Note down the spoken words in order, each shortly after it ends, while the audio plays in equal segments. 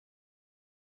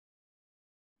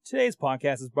Today's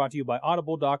podcast is brought to you by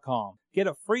Audible.com. Get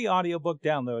a free audiobook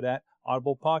download at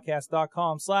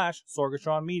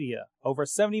audiblepodcast.com/Sorgatron Media. Over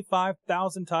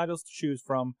 75,000 titles to choose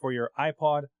from for your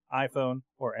iPod, iPhone,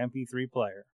 or MP3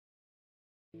 player.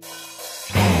 I'm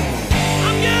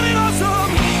getting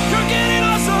awesome, you're getting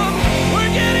awesome,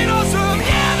 we're getting awesome,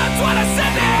 yeah, that's what I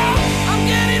said now. I'm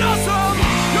getting awesome,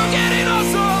 you're getting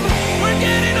awesome, we're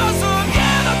getting awesome,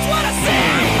 yeah, that's what I said.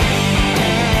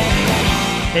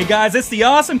 Hey guys, it's the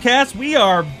Awesome Cast. We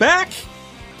are back,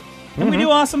 and we do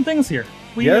awesome things here.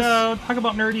 We talk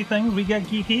about nerdy things. We get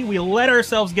geeky. We let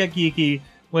ourselves get geeky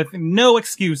with no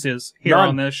excuses here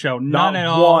on this show. None at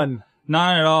all.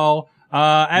 None at all.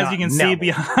 As you can see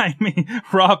behind me,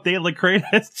 Rob De La Creta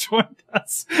has joined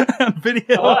us on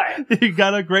video. Hi. You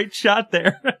got a great shot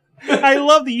there. I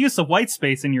love the use of white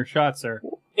space in your shot, sir.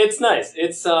 It's nice.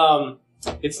 It's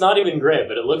not even gray,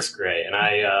 but it looks gray, and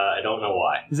I don't know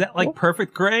why. Is that like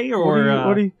perfect gray, or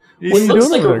It looks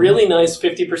like a really nice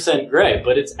 50% gray,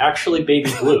 but it's actually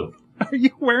baby blue. Are you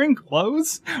wearing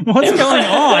clothes? What's going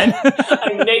on?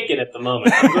 I'm naked at the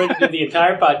moment. I'm going to do the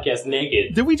entire podcast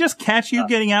naked. Did we just catch you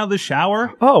getting out of the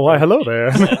shower? Oh, why, hello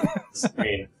there.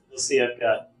 Screen. You'll see. I've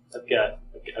got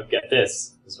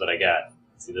this. Is what I got.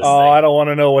 See this Oh, thing? I don't want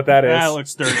to know what that is. That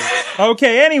looks dirty.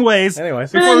 Okay, anyways.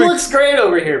 Everything looks great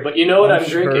over here, but you know what I'm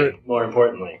drinking. More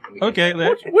importantly. Okay,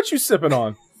 what you sipping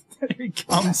on? There he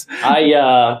comes.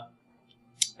 I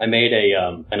made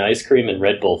an ice cream and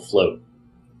Red Bull float.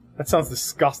 That sounds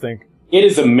disgusting. It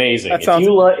is amazing. That sounds,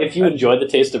 if you enjoy the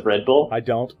taste of Red Bull, I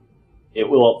don't. It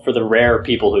will, for the rare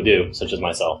people who do, such as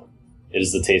myself. It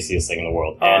is the tastiest thing in the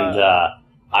world. And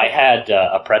I had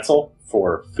a pretzel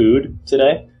for food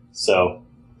today, so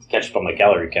to catch up on my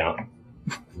calorie count,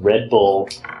 Red Bull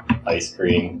ice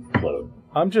cream float.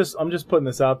 I'm just putting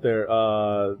this out there.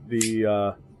 I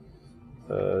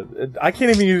can't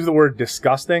even use the word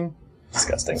disgusting.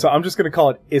 Disgusting. So I'm just going to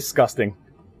call it disgusting.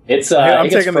 It's I'm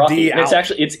it gets taking frothy. the D out.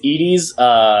 It's Edie's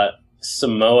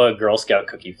Samoa Girl Scout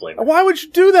cookie flavor. Why would you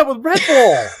do that with Red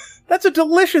Bull? That's a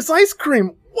delicious ice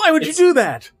cream. Why would you do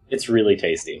that? It's really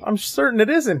tasty. I'm certain it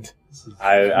isn't.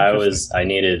 I was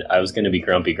going to be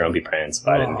grumpy pants if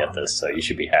I didn't get this, so you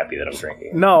should be happy that I'm drinking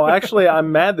it. No, actually,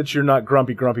 I'm mad that you're not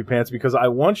grumpy pants because I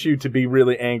want you to be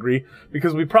really angry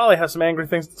because we probably have some angry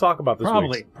things to talk about this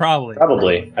week. Probably.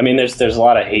 I mean, there's a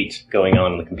lot of hate going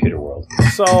on in the computer world.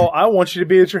 So I want you to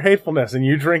be at your hatefulness, and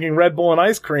you drinking Red Bull and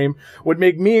ice cream would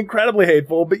make me incredibly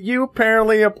hateful, but you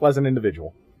apparently a pleasant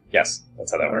individual. Yes,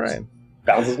 that's how that works. All right.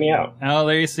 Balances me out. Oh,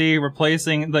 there you see,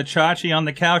 replacing the Chachi on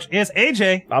the couch is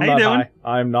AJ. I'm How not you doing? high.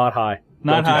 I'm not high.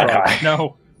 Not Don't do high. drugs.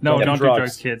 No, Don't don't do do drugs.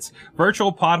 drugs, kids.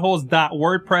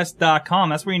 Virtualpotholes.wordpress.com.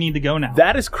 That's where you need to go now.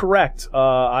 That is correct.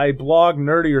 I blog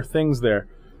nerdier things there.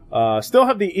 Still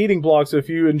have the eating blog, so if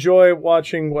you enjoy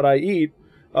watching what I eat,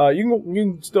 you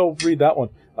can still read that one.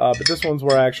 But this one's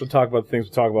where I actually talk about the things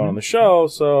we talk about on the show,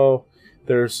 so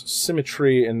there's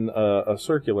symmetry and a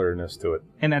circularness to it.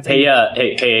 And that's hey,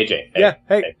 AJ.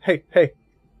 Hey.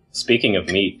 Speaking of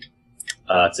meat,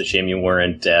 it's a shame you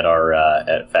weren't at our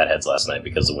at Fatheads last night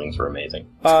because the wings were amazing.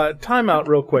 Time out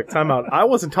real quick. Time out. I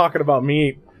wasn't talking about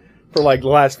meat for like the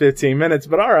last 15 minutes,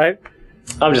 but all right.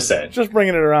 I'm just saying. Just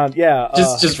bringing it around. Yeah.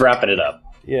 Just wrapping it up.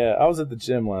 Yeah, I was at the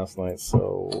gym last night,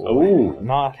 so Ooh.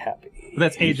 Not happy.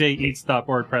 That's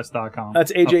AJEats.wordpress.com.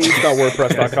 That's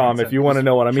AJEats.wordpress.com if you want to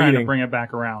know what I'm trying eating. to bring it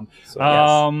back around. So,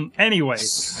 yes.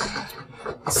 Anyways.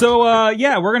 So,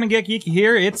 yeah, we're going to get geeky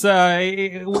here. It's,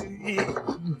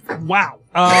 wow.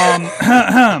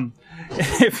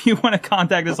 If you want to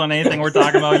contact us on anything we're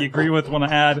talking about, you agree with, want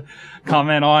to add,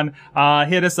 comment on,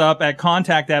 hit us up at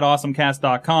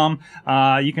contact@awesomecast.com.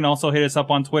 You can also hit us up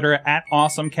on Twitter at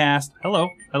awesomecast. Hello.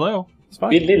 It's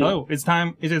fine. Hello. It's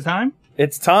time. Is it time?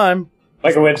 It's time.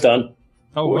 Microwave's done.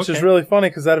 Oh, Which okay. is really funny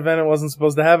because that event wasn't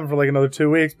supposed to happen for like another 2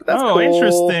 weeks. But that's cool.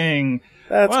 Interesting.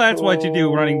 That's cool. what you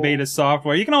do running beta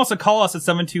software. You can also call us at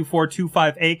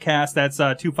 724-258-CAST. That's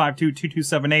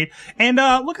 252-2278. And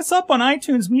look us up on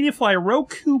iTunes, MediaFly,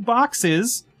 Roku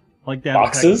boxes. Like that.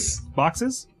 Boxes?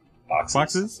 Boxes?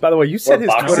 Boxes? By the way, you said Or his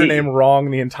Boxy. Twitter name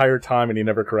wrong the entire time and he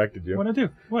never corrected you. What'd I do?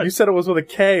 What? You said it was with a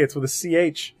K. It's with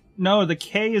a CH. No, the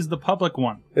K is the public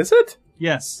one. Is it?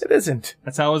 Yes. It isn't.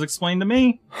 That's how it was explained to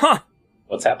me. Huh.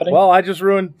 What's happening? Well, I just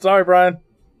ruined. Sorry, Brian.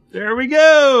 There we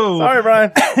go. Sorry,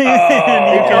 Brian.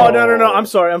 Oh, no. I'm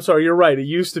sorry. You're right. It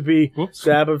used to be Whoops.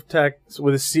 Dab of Tech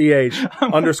with a CH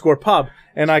underscore pub.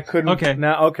 And I couldn't. Okay.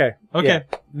 Now, okay. Okay. Yeah.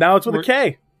 Now it's with a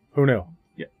K. Who knew?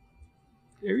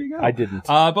 There you go. I didn't.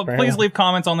 But Fair please enough. leave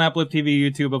comments on that Blip TV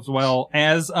YouTube as well,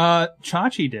 as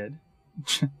Chachi did.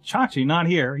 Chachi, not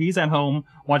here. He's at home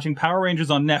watching Power Rangers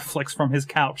on Netflix from his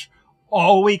couch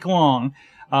all week long.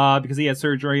 because he had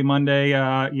surgery Monday.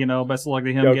 Best of luck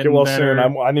to him. Yo, getting get well better.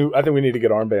 soon. I think we need to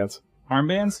get armbands.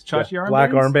 Armbands? Chachi armbands?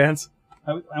 Black armbands.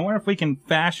 I wonder if we can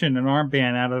fashion an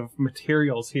armband out of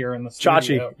materials here in the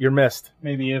studio. Chachi, you're missed.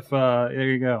 Maybe if, there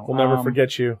you go. We'll never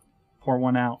forget you. Pour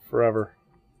one out. Forever.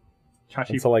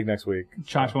 Chachi. Until like next week.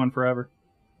 Chach one forever.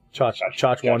 Chach one.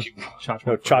 Chach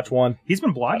No, one. Chach one. He's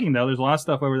been blogging, though. There's a lot of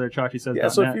stuff over there, Chachi says. Yeah,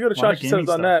 so if you go to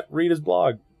ChachiSays.net, read his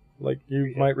blog. Like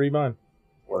you might read mine.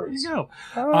 There you go.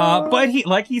 But he,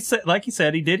 like he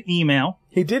said, he did email.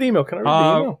 He did email. Can I read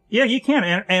the email? Yeah, you can.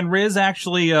 And Riz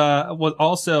actually was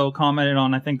also commented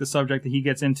on, I think, the subject that he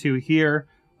gets into here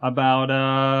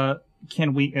about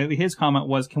his comment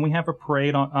was, can we have a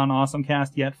parade on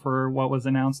AwesomeCast yet for what was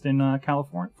announced in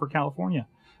California?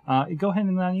 Go ahead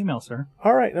and email, sir.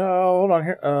 All right. Hold on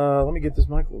here. Let me get this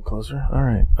mic a little closer. All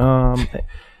right.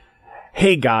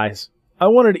 Hey guys, I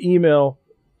wanted to email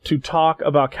to talk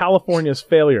about California's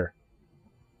failure.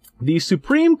 The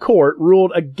Supreme Court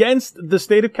ruled against the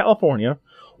state of California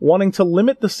wanting to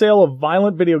limit the sale of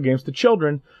violent video games to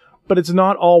children, but it's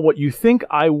not all what you think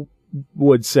I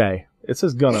would say. It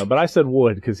says gonna, but I said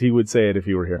would because he would say it if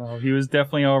he were here. Oh, he was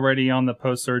definitely already on the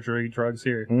post-surgery drugs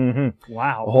here. Mm-hmm.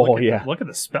 Wow. Oh, Look at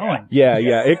the spelling. Yeah.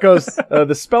 It goes,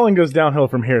 the spelling goes downhill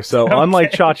from here. So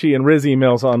unlike Chachi and Riz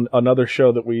emails on another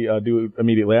show that we do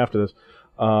immediately after this,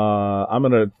 I'm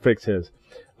going to fix his.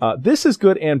 This is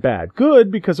good and bad.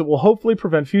 Good because it will hopefully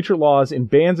prevent future laws in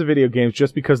bans of video games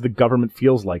just because the government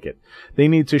feels like it. They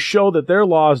need to show that their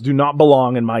laws do not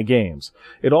belong in my games.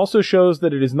 It also shows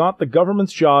that it is not the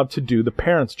government's job to do the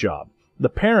parents' job. The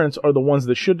parents are the ones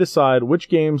that should decide which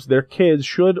games their kids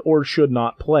should or should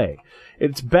not play.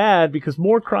 It's bad because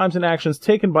more crimes and actions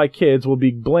taken by kids will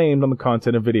be blamed on the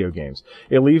content of video games.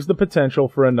 It leaves the potential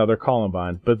for another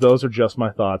Columbine, but those are just my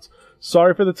thoughts.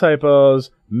 Sorry for the typos.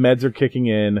 Meds are kicking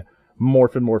in.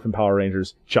 Morphin Power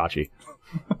Rangers. Chachi.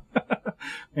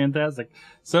 Fantastic.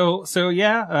 So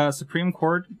yeah, Supreme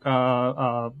Court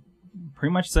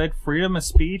pretty much said freedom of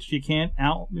speech. You can't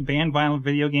ban violent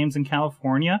video games in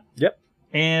California. Yep.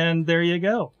 And there you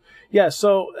go. Yeah,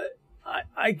 so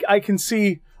I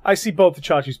see both the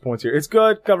Chachi's points here. It's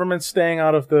good government staying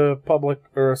out of the public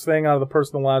or staying out of the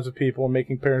personal lives of people and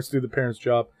making parents do the parents'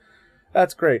 job.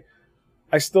 That's great.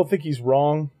 I still think he's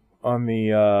wrong on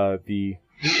the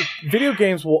video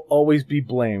games will always be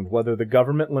blamed whether the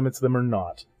government limits them or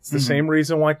not. It's the same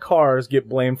reason why cars get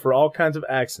blamed for all kinds of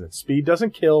accidents. Speed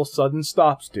doesn't kill, sudden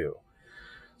stops do.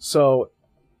 So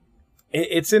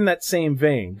it's in that same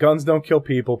vein. Guns don't kill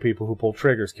people. People who pull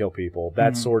triggers kill people.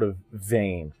 That sort of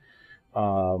vein.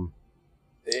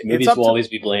 Movies will always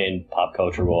be blamed. Pop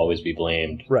culture will always be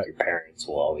blamed. Right. Your parents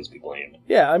will always be blamed.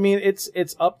 Yeah, I mean, it's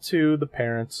up to the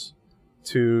parents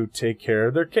to take care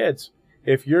of their kids.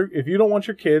 If you don't want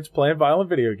your kids playing violent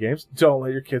video games, don't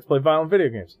let your kids play violent video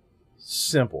games.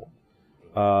 Simple.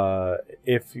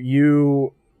 If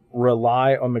you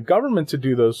rely on the government to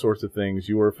do those sorts of things,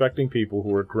 you are affecting people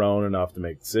who are grown enough to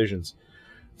make decisions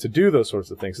to do those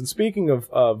sorts of things. And speaking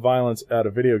of violence out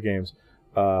of video games,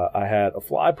 I had a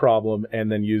fly problem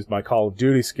and then used my Call of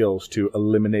Duty skills to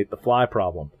eliminate the fly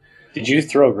problem. Did you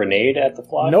throw a grenade at the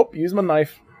fly? Nope, used my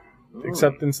knife.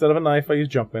 Except instead of a knife, I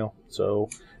used junk mail. So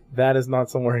that is not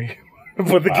somewhere you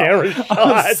put the camera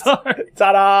shot. Sorry.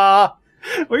 Ta-da!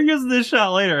 We're using this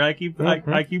shot later. I keep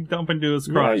dumping to his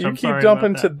crotch. Yeah, you I'm keep sorry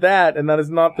dumping about to that, and that is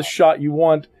not the shot you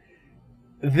want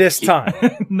this time.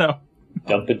 No.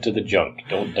 Dump it to the junk.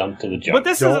 Don't dump to the junk. But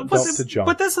this Don't dump to junk.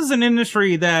 But this is an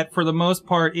industry that, for the most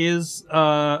part, is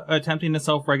attempting to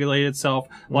self-regulate itself.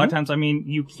 A lot of times, I mean,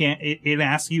 you can't. It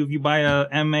asks you if you buy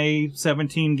a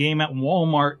MA-17 game at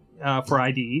Walmart for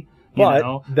ID.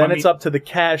 But then it's up to the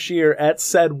cashier at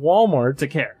said Walmart to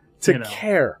care.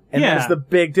 Care. And that's the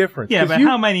big difference. Yeah, but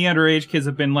how many underage kids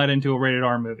have been let into a rated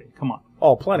R movie? Come on.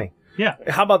 Oh, plenty. Yeah.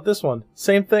 How about this one?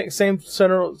 Same thing, same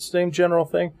general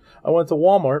thing. I went to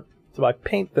Walmart to buy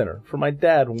paint thinner for my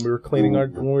dad when we were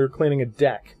cleaning a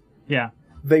deck. Yeah.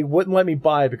 They wouldn't let me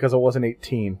buy it because I wasn't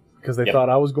 18 because they thought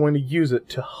I was going to use it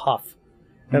to huff.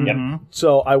 And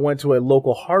so I went to a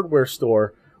local hardware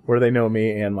store where they know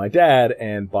me and my dad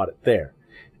and bought it there.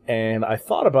 And I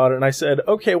thought about it and I said,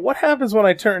 okay, what happens when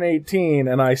I turn 18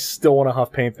 and I still want to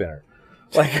huff paint thinner?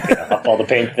 Like, huff all the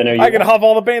paint thinner I can huff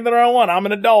all the paint thinner I want. I'm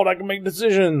an adult. I can make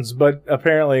decisions. But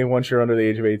apparently, once you're under the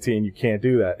age of 18, you can't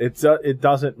do that. It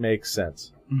doesn't make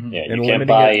sense. Yeah, you can't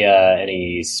buy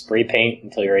any spray paint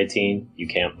until you're 18. You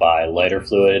can't buy lighter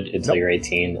fluid until you're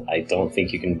 18. I don't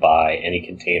think you can buy any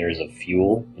containers of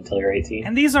fuel until you're 18.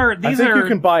 And these are I think you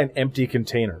can buy an empty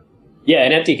container. Yeah,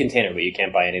 an empty container, but you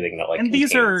can't buy anything that like. And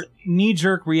these are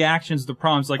knee-jerk reactions to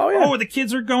problems like, the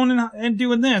kids are going and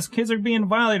doing this. Kids are being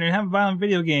violated and having violent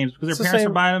video games because their parents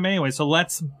are buying them anyway. So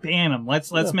let's ban them.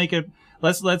 Let's make it.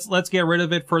 Let's get rid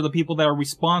of it for the people that are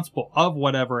responsible of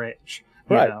whatever age.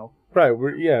 Right. You know? Right.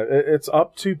 It's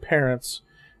up to parents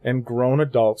and grown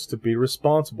adults to be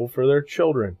responsible for their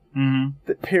children.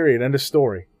 Mm-hmm. Period. End of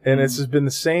story. And this has been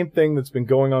the same thing that's been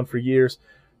going on for years.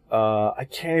 I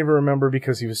can't even remember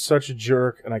because he was such a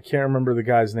jerk, and I can't remember the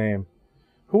guy's name.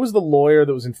 Who was the lawyer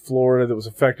that was in Florida that was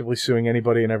effectively suing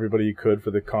anybody and everybody you could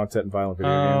for the content in violent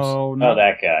video games? Oh,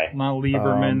 that guy. Not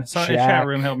Lieberman. Sorry, chat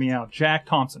room, help me out. Jack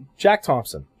Thompson. Jack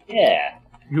Thompson. Yeah.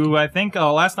 Who I think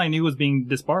last I knew was being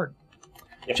disbarred.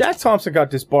 Yep. Jack Thompson got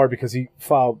disbarred because he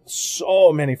filed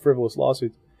so many frivolous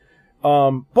lawsuits.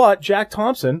 But Jack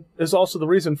Thompson is also the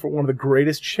reason for one of the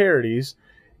greatest charities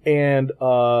and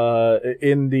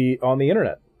on the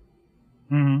internet.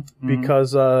 Mm-hmm.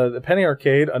 Because the Penny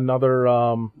Arcade, another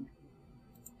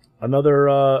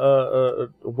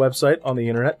website on the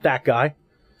internet, that guy,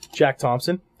 Jack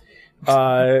Thompson,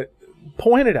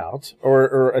 pointed out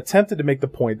or attempted to make the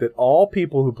point that all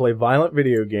people who play violent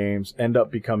video games end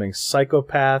up becoming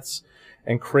psychopaths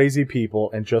and crazy people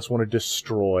and just want to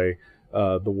destroy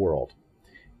the world.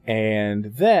 And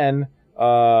then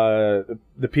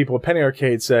the people at Penny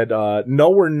Arcade said, no,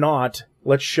 we're not.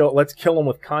 Let's kill them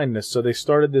with kindness. So they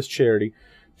started this charity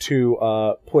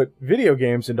to put video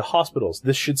games into hospitals.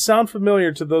 This should sound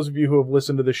familiar to those of you who have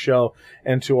listened to the show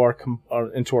and to our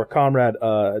comrade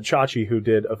Chachi, who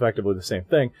did effectively the same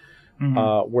thing,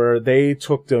 where they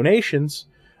took donations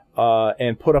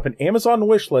and put up an Amazon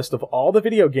wish list of all the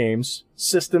video games,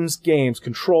 systems, games,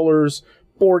 controllers,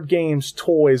 board games,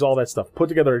 toys, all that stuff. Put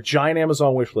together a giant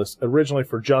Amazon wish list originally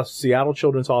for just Seattle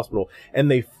Children's Hospital,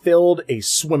 and they filled a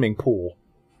swimming pool.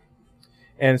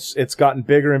 And it's gotten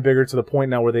bigger and bigger to the point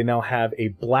now where they now have a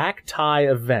black tie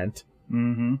event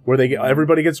where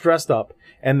everybody gets dressed up,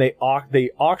 and they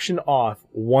auction off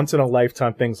once in a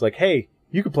lifetime things like, hey,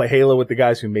 you could play Halo with the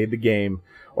guys who made the game,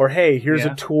 or hey, here's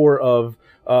a tour of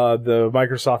the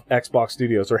Microsoft Xbox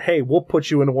Studios, or hey, we'll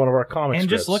put you into one of our comic strips. And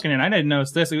just looking at it, I didn't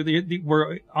notice this.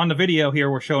 We're on the video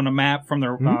here. We're showing a map from the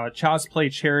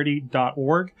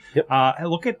childsplaycharity.org. Yep.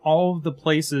 Look at all of the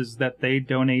places that they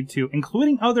donate to,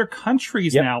 including other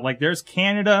countries now. Like there's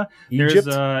Canada, Egypt.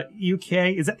 There's UK.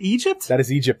 Is that Egypt? That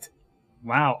is Egypt.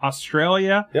 Wow,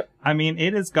 Australia. Yep. I mean,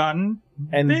 it has gotten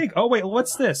big. Oh wait,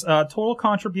 what's this? Total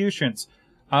contributions: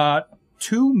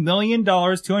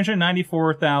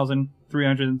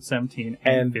 $2,294,317.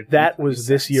 And that was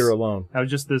this year alone. That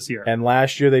was just this year. And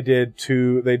last year they did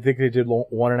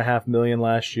 $1.5 million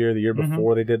last year. The year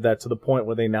before they did that, to the point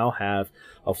where they now have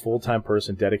a full-time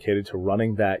person dedicated to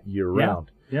running that year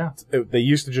round. Yeah. They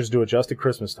used to just do it just at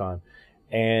Christmas time.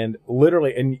 And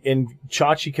literally, and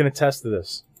Chachi can attest to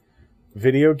this,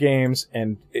 video games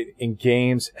and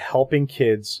games helping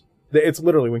kids. It's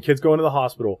literally when kids go into the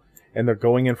hospital and they're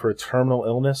going in for a terminal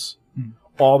illness,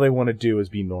 all they want to do is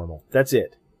be normal. That's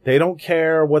it. They don't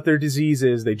care what their disease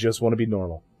is. They just want to be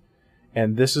normal.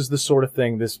 And this is the sort of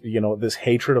thing, this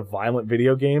hatred of violent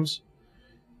video games,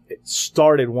 it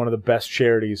started one of the best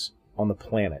charities on the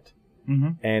planet.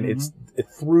 And it's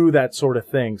through that sort of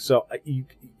thing. So,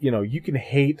 you can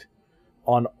hate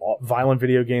on violent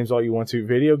video games all you want to.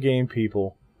 Video game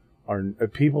people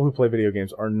people who play video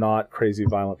games are not crazy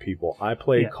violent people. I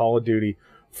played Call of Duty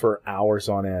for hours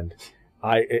on end.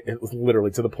 It was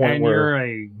literally to the point where...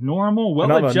 And you're a normal,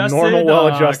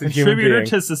 well-adjusted contributor human being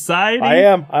to society. I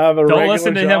am. I have a Don't regular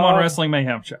listen to job. him on Wrestling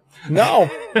Mayhem Show.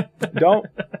 No, don't.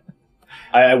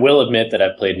 I will admit that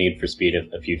I've played Need for Speed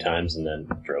a few times and then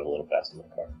drove a little fast in my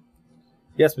car.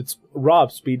 Yes, but Rob,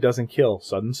 speed doesn't kill.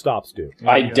 Sudden stops do.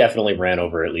 I definitely ran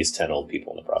over at least 10 old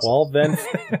people in the process. Well, then,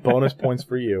 bonus points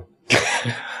for you.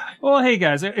 Well, hey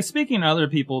guys, speaking of other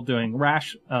people doing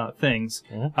rash things,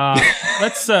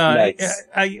 let's nice.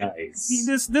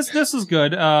 This is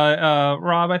good.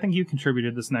 Rob, I think you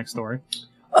contributed this next story.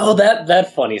 Oh,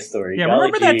 that funny story. Yeah,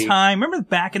 remember that time? Remember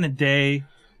back in the day?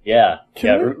 Yeah.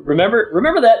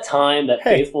 Remember that time, that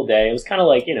faithful day? It was kind of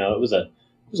like, it was a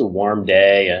warm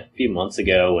day a few months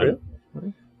ago when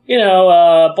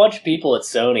a bunch of people at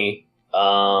Sony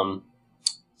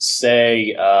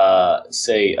say a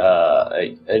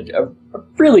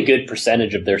really good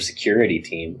percentage of their security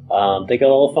team, they got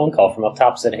a little phone call from up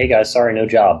top, said, "Hey guys, sorry, no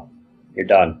job, you're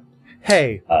done."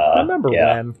 Hey, remember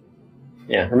when?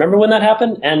 Yeah, remember when that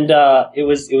happened? And it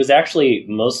was actually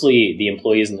mostly the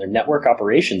employees in their network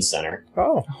operations center.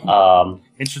 Oh.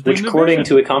 Interesting. Which, according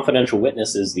to a confidential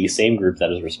witness, is the same group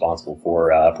that is responsible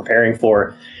for preparing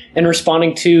for and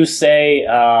responding to, say,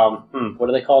 what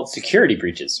are they called? Security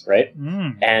breaches, right?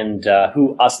 And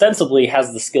who ostensibly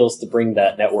has the skills to bring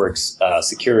that network's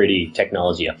security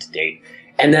technology up to date.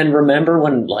 And then remember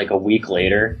when, like, a week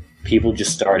later, people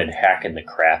just started hacking the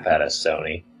crap out of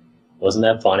Sony? Wasn't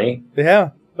that funny? Yeah,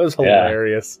 that was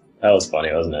hilarious. That was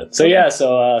funny, wasn't it? So yeah,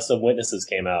 some witnesses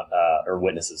came out,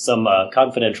 some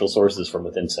confidential sources from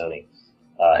within Sony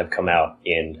have come out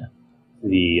in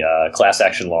the class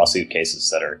action lawsuit cases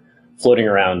that are floating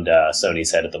around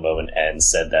Sony's head at the moment, and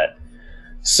said that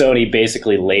Sony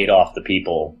basically laid off the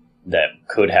people that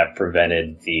could have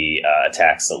prevented the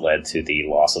attacks that led to the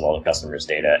loss of all the customers'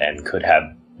 data, and could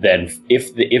have then,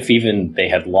 if even they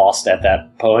had lost at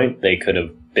that point, they could have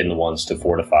been the ones to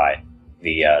fortify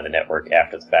the network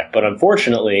after the fact. But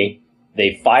unfortunately,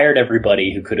 they fired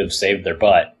everybody who could have saved their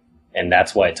butt, and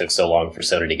that's why it took so long for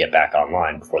Sony to get back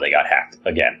online before they got hacked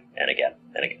again and again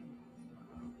and again.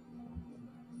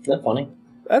 Isn't that funny?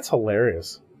 That's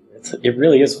hilarious. It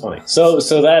really is funny. So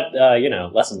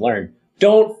that lesson learned: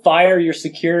 don't fire your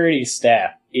security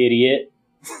staff, idiot.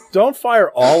 Don't fire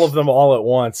all of them all at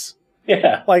once.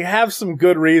 Yeah, like have some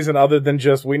good reason other than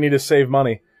just we need to save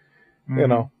money. You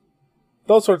know,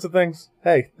 those sorts of things.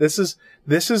 Hey, this is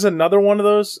another one of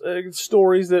those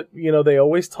stories that they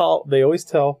always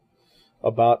tell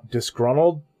about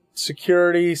disgruntled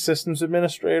security systems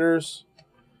administrators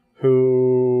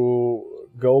who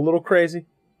go a little crazy.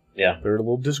 Yeah, they're a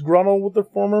little disgruntled with their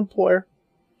former employer.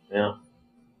 Yeah.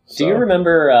 So. Do you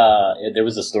remember? There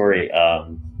was a story.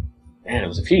 It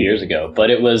was a few years ago, but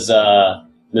it was the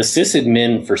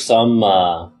sysadmin for some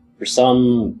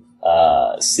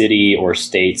city or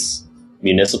state's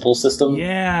municipal system.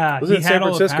 Yeah, was it San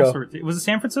Francisco? Was it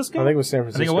San Francisco? I think it was San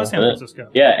Francisco. I think it was San Francisco.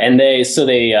 Yeah, and they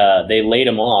laid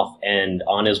him off, and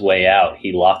on his way out,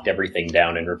 he locked everything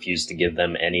down and refused to give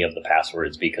them any of the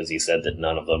passwords because he said that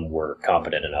none of them were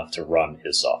competent enough to run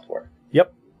his software.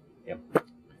 Yep.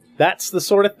 That's the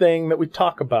sort of thing that we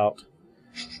talk about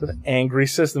with angry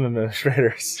system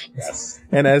administrators. Yes.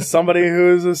 And as somebody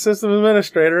who is a system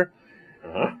administrator,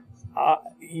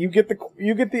 you get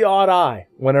the odd eye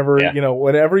whenever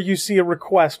whenever you see a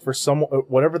request for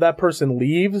whatever that person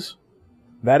leaves.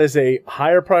 That is a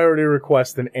higher priority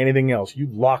request than anything else. You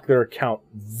lock their account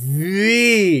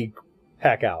the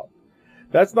heck out.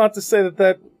 That's not to say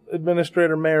that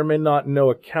administrator may or may not know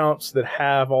accounts that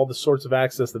have all the sorts of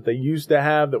access that they used to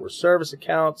have that were service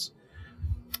accounts,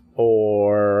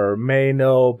 or may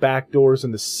know backdoors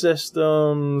in the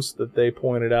systems that they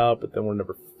pointed out but then were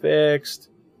never fixed.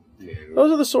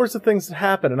 Those are the sorts of things that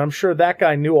happen, and I'm sure that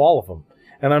guy knew all of them.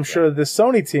 And I'm sure the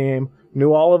Sony team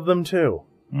knew all of them too.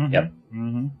 Mm-hmm. Yep.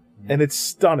 Mm-hmm. And it's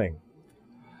stunning.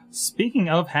 Speaking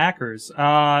of hackers,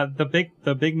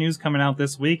 the big news coming out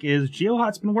this week is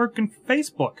GeoHot's been working for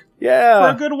Facebook. Yeah.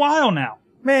 For a good while now.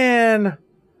 Man,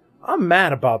 I'm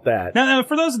mad about that. Now,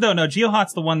 for those that don't know,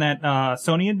 GeoHot's the one that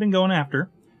Sony had been going after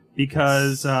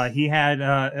because he had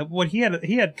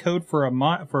code for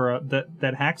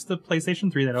that hacks the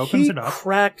PlayStation 3 that opens it up. He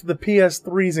cracked the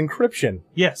PS3's encryption.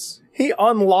 Yes. He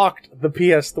unlocked the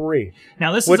PS3.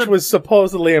 Now this was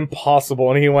supposedly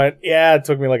impossible, and he went, "Yeah, it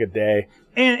took me like a day."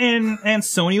 And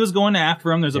Sony was going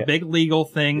after him. There's a big legal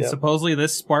thing. Yep. Supposedly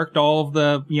this sparked all of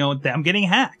the them getting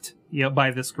hacked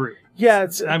by this group. Yeah,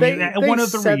 they one of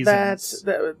the reasons.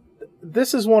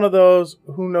 This is one of those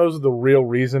who knows the real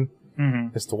reason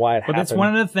as to why it happened. But that's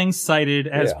one of the things cited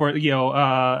as for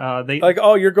they like,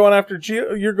 oh, you're going after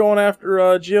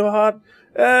GeoHot?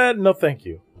 No, thank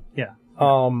you. Yeah.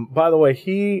 By the way,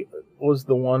 he was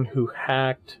the one who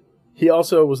hacked. He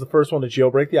also was the first one to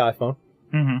jailbreak the iPhone.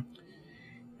 Mm-hmm.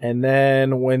 And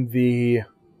then when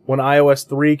iOS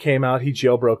 3 came out, he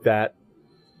jailbroke that.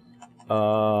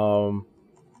 And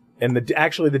the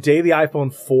day the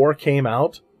iPhone 4 came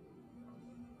out,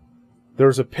 there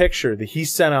was a picture that he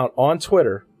sent out on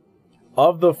Twitter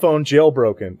of the phone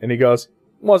jailbroken, and he goes,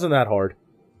 "Wasn't that hard."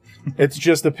 It's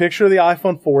just a picture of the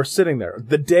iPhone 4 sitting there.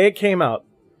 The day it came out,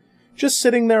 just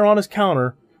sitting there on his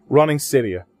counter, running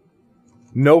Cydia.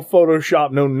 No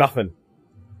Photoshop, no nothing.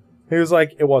 He was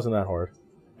like, it wasn't that hard.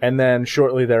 And then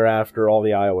shortly thereafter, all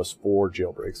the iOS 4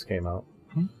 jailbreaks came out.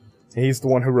 Mm-hmm. He's the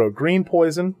one who wrote Green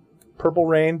Poison, Purple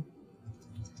Rain,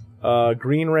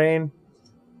 Green Rain,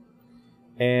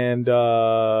 and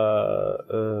I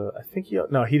think he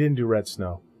didn't do Red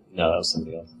Snow. No, that was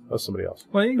somebody else.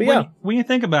 Well, when you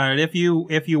think about it, if you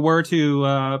were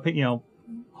to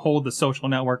hold the Social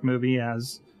Network movie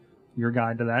as your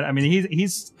guide to that. I mean,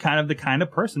 he's kind of the kind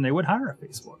of person they would hire at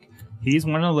Facebook. He's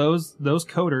one of those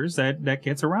coders that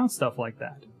gets around stuff like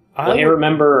that. Well, I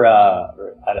remember,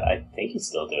 I think he's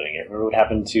still doing it. Remember what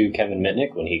happened to Kevin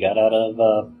Mitnick when he got out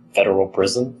of federal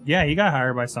prison? Yeah, he got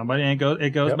hired by somebody, and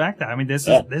it goes back to that. I mean, this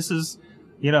is,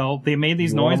 you know, they made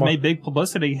these noise, made big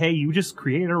publicity. Hey, you just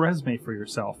created a resume for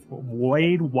yourself,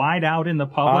 wide out in the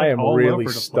public. I am all really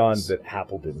over the stunned place. that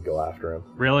Apple didn't go after him.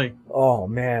 Really? Oh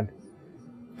man,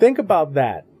 think about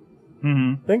that.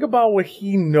 Mm-hmm. Think about what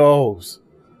he knows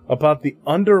about the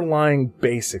underlying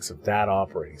basics of that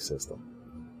operating system.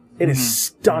 It is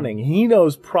stunning. He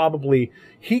knows probably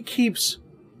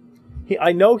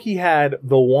I know he had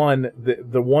the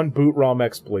one boot ROM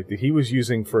exploit that he was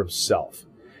using for himself,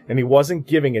 and he wasn't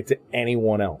giving it to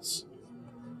anyone else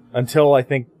until I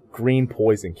think Green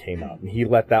Poison came out, and he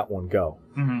let that one go.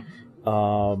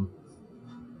 Mm-hmm.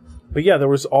 But yeah, there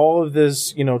was all of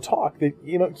this, you know, talk that,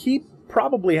 you know, he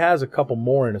probably has a couple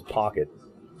more in his pocket.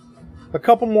 A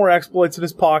couple more exploits in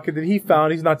his pocket that he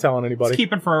found. He's not telling anybody. He's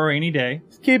keeping for a rainy day.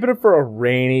 He's keeping it for a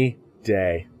rainy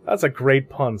day. That's a great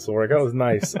pun, Sorg. That was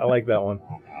nice. I like that one.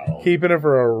 Keeping it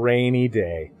for a rainy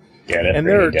day. Get it? And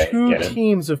there are two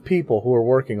teams of people who are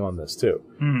working on this, too.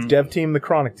 Mm-hmm. Dev team, the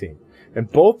Chronic team.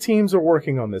 And both teams are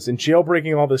working on this and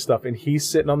jailbreaking all this stuff, and he's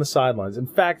sitting on the sidelines. In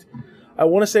fact, I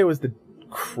want to say it was the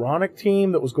Chronic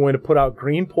team that was going to put out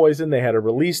Green Poison. They had a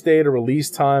release date, a release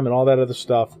time, and all that other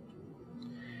stuff.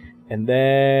 And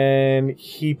then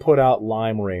he put out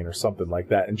Lime Rain or something like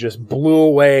that and just blew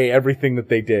away everything that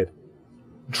they did.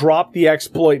 Dropped the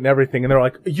exploit and everything, and they're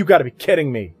like, you gotta be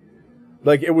kidding me.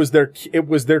 Like, it was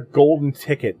their golden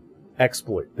ticket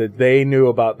exploit that they knew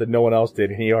about that no one else did,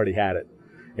 and he already had it.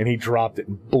 And he dropped it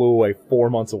and blew away 4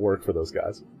 months of work for those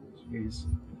guys. Jeez.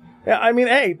 Yeah, I mean,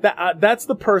 hey, that's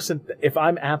the person. If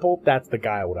I'm Apple, that's the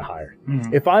guy I would have hired.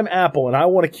 Mm-hmm. If I'm Apple and I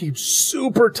want to keep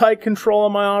super tight control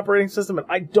on my operating system and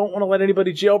I don't want to let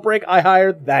anybody jailbreak, I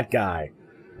hire that guy.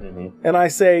 Mm-hmm. And I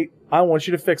say, I want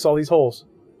you to fix all these holes.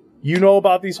 You know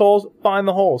about these holes? Find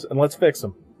the holes and let's fix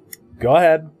them. Go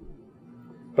ahead.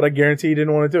 But I guarantee he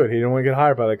didn't want to do it. He didn't want to get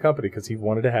hired by that company because he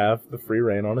wanted to have the free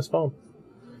reign on his phone.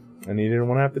 And he didn't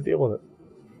want to have to deal with it.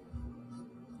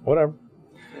 Whatever.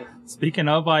 Speaking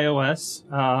of iOS,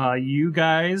 you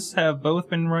guys have both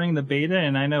been running the beta,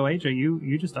 and I know, AJ,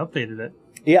 you just updated it.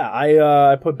 Yeah,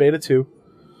 I put beta 2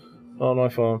 on my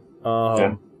phone.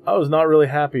 I was not really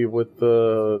happy with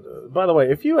the... By the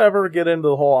way, if you ever get into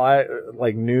the whole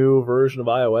new version of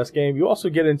iOS game, you also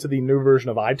get into the new version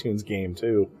of iTunes game,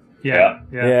 too. Yeah.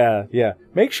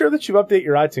 Make sure that you update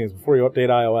your iTunes before you update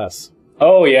iOS.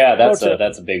 Oh yeah, that's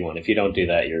a big one. If you don't do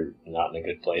that, you're not in a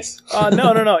good place.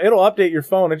 No. It'll update your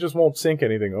phone. It just won't sync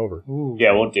anything over. Ooh.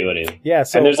 Yeah, it won't do anything. Yeah,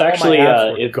 so and there's all actually my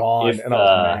apps were if gone, if, and I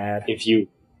was mad. If you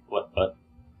what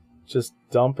just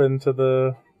dump into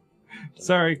the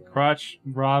Sorry, Crotch,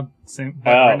 Rob,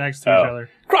 right next to each other.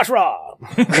 Crotch Rob.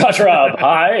 Crotch Rob,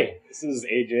 hi. This is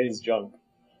AJ's junk.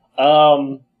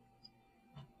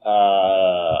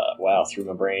 Wow, threw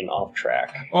my brain off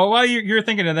track. Well, while you're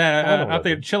thinking of that,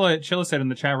 update. Chilla said in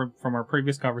the chat room from our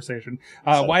previous conversation,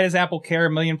 why does Apple care?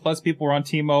 1 million plus people are on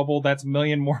T-Mobile. That's 1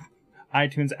 million more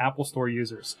iTunes Apple Store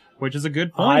users, which is a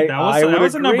good point. That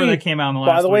was a number that came out in the last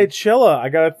week. By the way, Chilla, I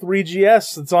got a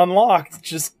 3GS that's unlocked.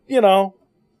 Just, if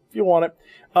you want it.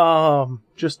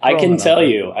 Just I can tell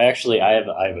you, I have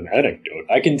an anecdote.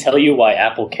 I can tell you why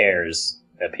Apple cares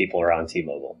that people are on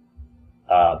T-Mobile.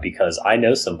 Because I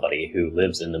know somebody who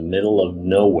lives in the middle of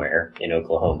nowhere in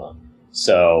Oklahoma.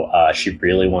 So she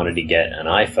really wanted to get an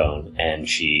iPhone, and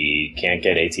she can't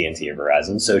get AT&T or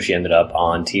Verizon, so she ended up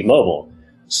on T-Mobile.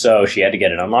 So she had to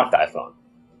get an unlocked iPhone,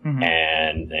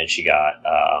 and then she got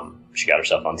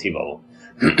herself on T-Mobile.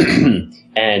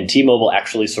 And T-Mobile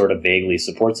actually sort of vaguely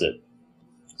supports it.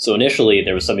 So initially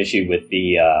there was some issue with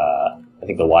the I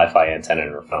think the Wi-Fi antenna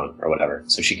in her phone or whatever.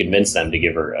 So she convinced them to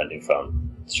give her a new phone.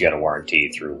 She got a warranty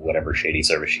through whatever shady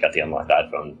service she got the unlocked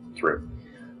iPhone through.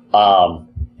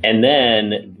 And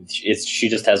then she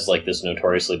just has like this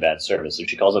notoriously bad service. So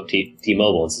she calls up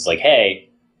T-Mobile and says like, hey,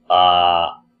 a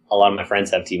lot of my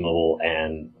friends have T-Mobile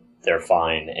and they're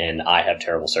fine, and I have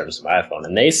terrible service on my iPhone.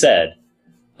 And they said,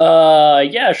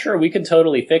 yeah, sure, we can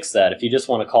totally fix that. If you just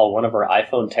want to call one of our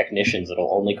iPhone technicians,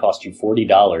 it'll only cost you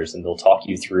 $40, and they'll talk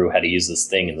you through how to use this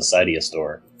thing in the Cydia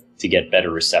store to get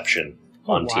better reception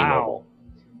on T-Mobile.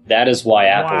 That is why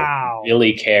Apple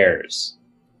really cares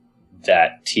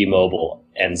that T-Mobile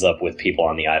ends up with people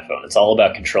on the iPhone. It's all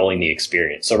about controlling the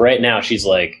experience. So right now, she's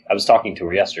like, I was talking to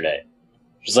her yesterday.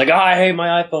 She's like, I hate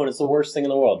my iPhone. It's the worst thing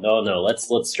in the world. No, let's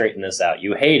straighten this out.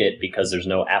 You hate it because there's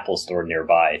no Apple store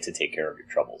nearby to take care of your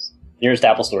troubles. The nearest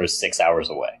Apple store is 6 hours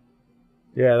away.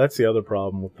 Yeah, that's the other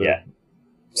problem with the... Yeah.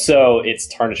 So it's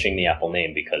tarnishing the Apple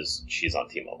name because she's on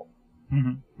T-Mobile.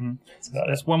 Mm-hmm. That's about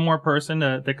That's it. one more person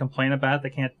to complain about. They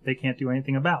can't do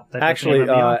anything about. That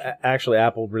Actually,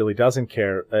 Apple really doesn't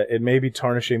care. It may be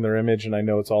tarnishing their image, and I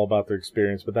know it's all about their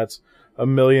experience, but that's a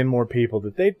million more people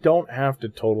that they don't have to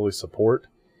totally support.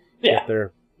 Yeah. If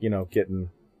they're,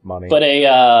 getting money. But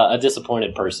a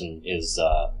disappointed person is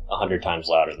 100 times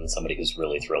louder than somebody who's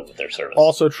really thrilled with their service.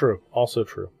 Also true.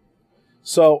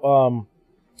 So,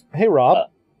 hey, Rob.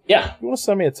 Yeah. You want to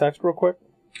send me a text real quick?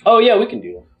 Oh, yeah, we can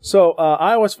do that. So,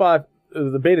 iOS 5,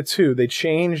 the beta 2, they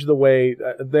changed the way,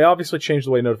 they obviously changed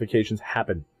the way notifications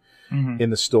happen in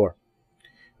the store.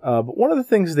 But one of the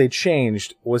things they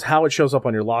changed was how it shows up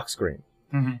on your lock screen.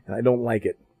 And I don't like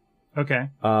it. Okay.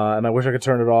 And I wish I could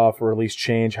turn it off or at least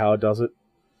change how it does it.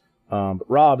 But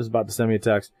Rob is about to send me a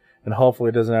text, and hopefully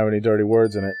it doesn't have any dirty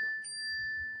words in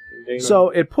it. So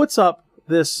it puts up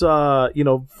this,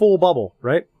 full bubble,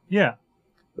 right? Yeah.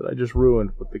 That I just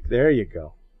ruined. There you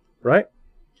go. Right?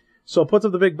 So it puts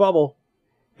up the big bubble,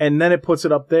 and then it puts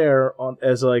it up there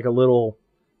as like a little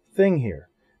thing here.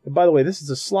 And by the way, this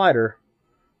is a slider,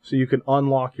 so you can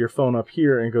unlock your phone up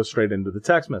here and go straight into the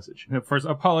text message. First,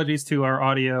 apologies to our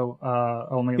audio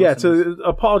only Yeah, listeners. so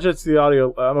apologize to the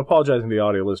audio. I'm apologizing to the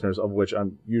audio listeners, of which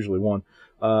I'm usually one.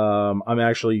 I'm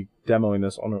actually demoing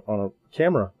this on a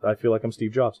camera. I feel like I'm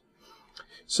Steve Jobs.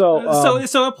 So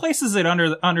it places it under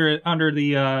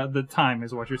the time,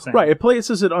 is what you're saying. Right, it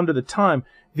places it under the time.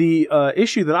 The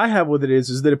issue that I have with it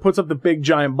is that it puts up the big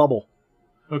giant bubble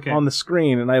on the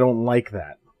screen, and I don't like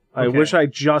that. I wish I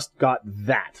just got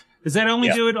that. Does that only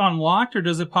do it on locked, or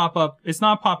does it pop up? It's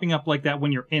not popping up like that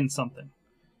when you're in something.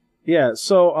 Yeah,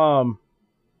 so,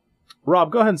 Rob,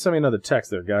 go ahead and send me another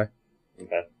text there, guy.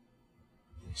 Okay.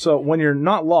 So, when you're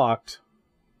not locked...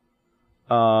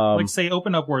 like, say,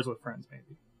 open up Words with Friends, maybe.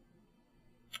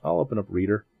 I'll open up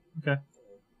Reader. Okay.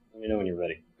 Let me know when you're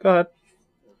ready. Go ahead.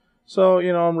 So,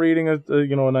 I'm reading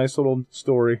a nice little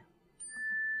story.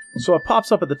 So it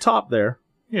pops up at the top there.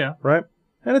 Yeah. Right?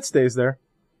 And it stays there.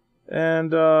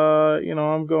 And,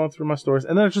 I'm going through my stories.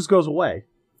 And then it just goes away.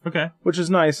 Okay. Which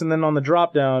is nice. And then on the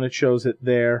drop down, it shows it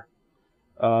there.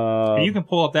 And you can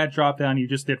pull up that drop down you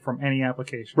just did from any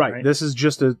application. Right. This is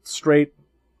just a straight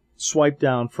swipe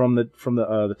down from the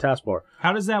taskbar.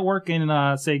 How does that work in,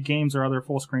 say, games or other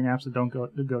full screen apps that don't go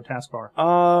taskbar?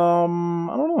 I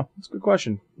don't know. That's a good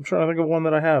question. I'm trying to think of one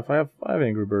that I have. I have 5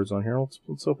 Angry Birds on here.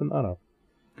 Let's open that up.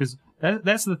 Because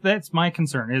that's my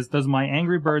concern, is does my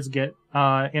Angry Birds get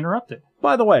interrupted?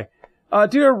 By the way,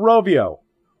 dear Rovio,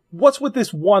 what's with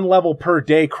this 1 level per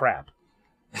day crap?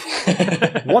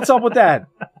 What's up with that?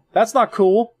 That's not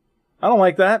cool. I don't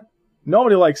like that.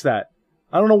 Nobody likes that.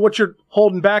 I don't know what you're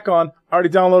holding back on. I already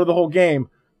downloaded the whole game.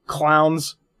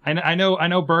 Clowns. I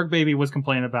know Berg Baby was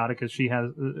complaining about it because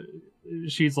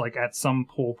she's like at some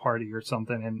pool party or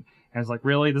something, and it's like,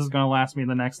 really, this is going to last me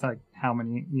the next how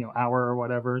many hour or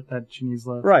whatever that she needs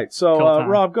to right. So kill time.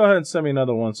 Rob, go ahead and send me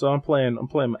another one. So I'm playing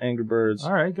my Angry Birds.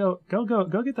 All right, go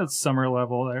get that summer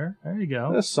level there. There you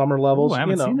go. There's summer levels. Ooh, I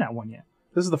haven't seen that one yet.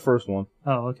 This is the first one.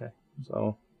 Oh, okay.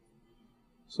 So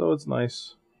it's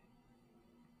nice.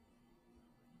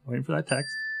 Waiting for that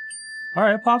text. All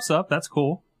right, it pops up. That's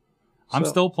cool. I'm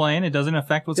still playing. It doesn't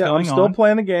affect what's going on. I'm still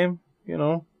playing the game.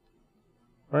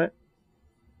 Right?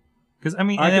 Because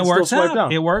and it works out.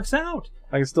 Down. It works out.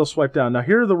 I can still swipe down. Now,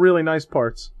 here are the really nice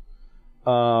parts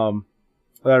that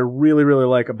I really, really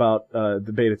like about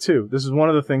the Beta 2. This is one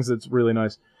of the things that's really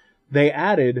nice. They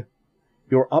added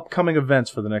your upcoming events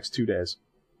for the next 2 days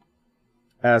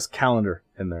as calendar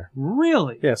in there.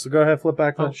 Really? Yeah, so go ahead, flip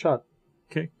back to that shot.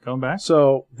 Okay, going back.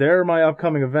 So, there are my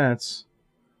upcoming events.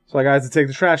 So, I got to take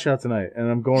the trash out tonight, and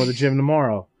I'm going to the gym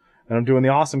tomorrow, and I'm doing the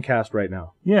Awesome Cast right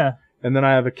now. Yeah. And then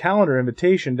I have a calendar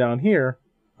invitation down here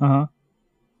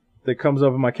that comes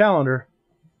up in my calendar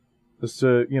as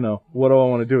to, what do I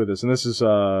want to do with this? And this is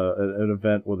an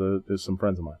event with some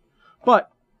friends of mine. But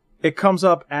it comes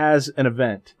up as an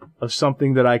event of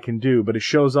something that I can do, but it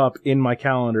shows up in my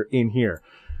calendar in here.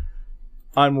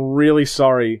 I'm really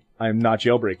sorry I'm not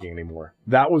jailbreaking anymore.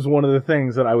 That was one of the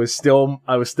things that I was still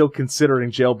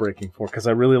considering jailbreaking for, because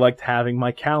I really liked having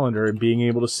my calendar and being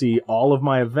able to see all of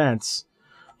my events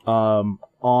on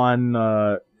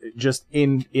just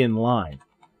in line,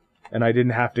 and I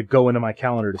didn't have to go into my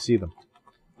calendar to see them.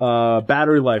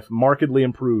 Battery life markedly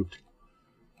improved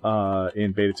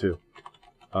in Beta 2.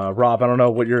 Rob, I don't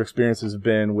know what your experiences have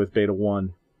been with Beta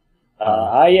 1.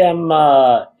 I am,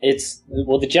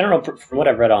 the general, from what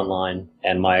I've read online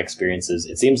and my experiences,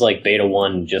 it seems like Beta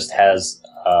 1 just has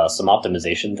some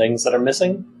optimization things that are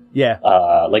missing. Yeah.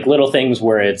 Like little things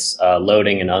where it's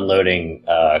loading and unloading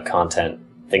content,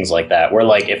 things like that. Where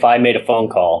like if I made a phone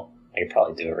call, I could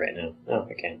probably do it right now. No,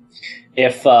 I can't.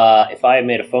 If I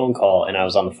made a phone call and I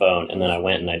was on the phone and then I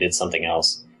went and I did something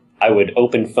else, I would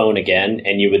open phone again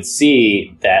and you would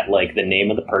see that like the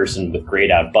name of the person with grayed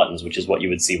out buttons, which is what you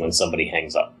would see when somebody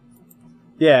hangs up.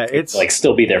 Yeah, it's like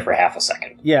still be there for half a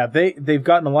second. Yeah, they've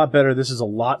gotten a lot better. This is a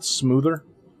lot smoother.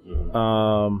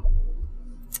 Mm-hmm.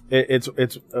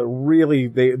 It's really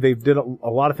they did a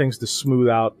lot of things to smooth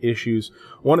out issues.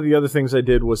 One of the other things I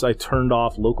did was I turned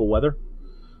off local weather,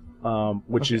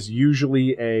 which is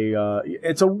usually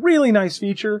it's a really nice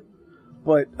feature,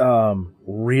 but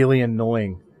really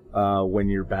annoying when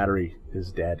your battery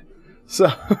is dead.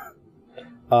 So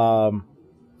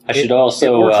I should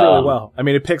also it works really well. I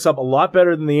mean, it picks up a lot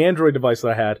better than the Android device that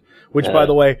I had, which by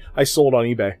the way I sold on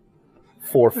eBay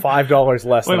for $5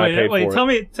 less than I paid for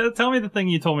it. Tell me the thing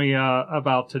you told me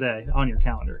about today on your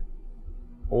calendar.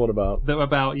 What about?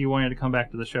 About you wanted to come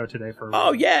back to the show today for.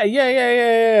 Oh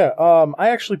yeah. I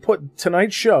actually put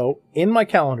tonight's show in my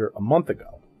calendar a month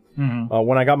ago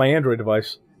when I got my Android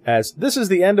device. As this is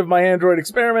the end of my Android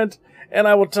experiment, and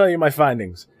I will tell you my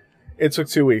findings. It took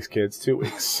 2 weeks, kids. 2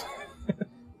 weeks.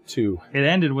 2. It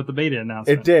ended with the beta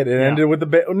announcement. It did. It ended with the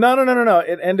beta. No.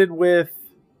 It ended with.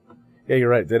 Yeah, you're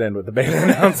right. It did end with the beta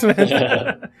announcement.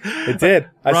 It did.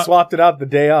 I swapped it out the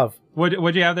day of.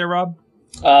 What'd you have there, Rob?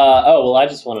 Well, I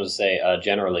just wanted to say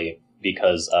generally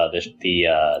because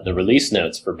the release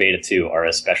notes for Beta 2 are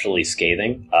especially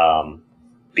scathing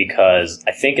because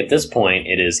I think at this point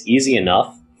it is easy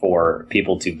enough for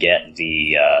people to get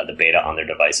the beta on their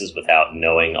devices without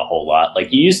knowing a whole lot.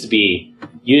 Like you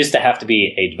used to have to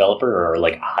be a developer or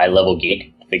like a high level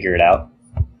geek to figure it out.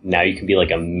 Now you can be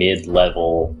like a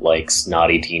mid-level, like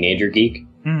snotty teenager geek,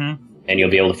 and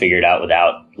you'll be able to figure it out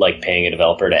without like paying a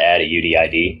developer to add a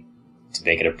UDID to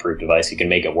make it a approved device. You can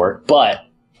make it work, but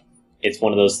it's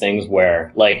one of those things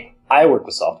where, like, I work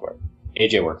with software,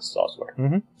 AJ works with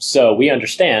software, so we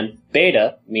understand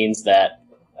beta means that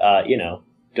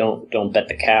don't bet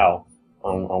the cow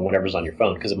on whatever's on your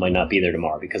phone because it might not be there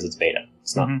tomorrow because it's beta.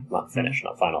 It's not finished,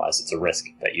 not finalized. It's a risk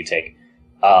that you take.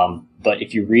 But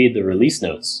if you read the release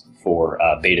notes for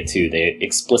Beta 2, they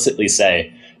explicitly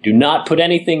say, do not put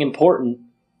anything important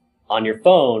on your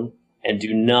phone and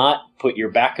do not put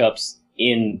your backups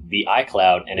in the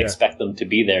iCloud and expect them to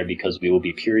be there because we will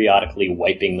be periodically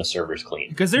wiping the servers clean.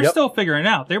 Because they're still figuring it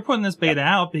out. They're putting this beta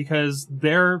out because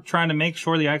they're trying to make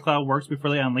sure the iCloud works before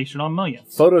they unleash it on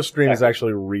millions. PhotoStream is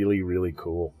actually really, really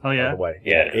cool. Oh, yeah? By the way.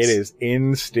 Yeah, it is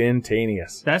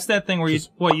instantaneous. That's that thing where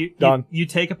you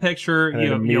take a picture, and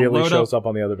it immediately shows up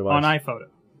on the other device. On iPhoto.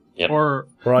 Yep. Or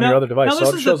on your other device.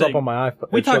 So it shows up thing. on my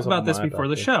iPhone. We talked about this before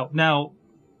the show. Now,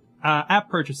 app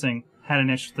purchasing had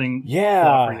an interesting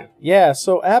flaw for you. Yeah,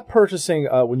 so app purchasing,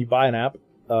 when you buy an app,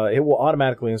 it will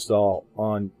automatically install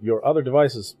on your other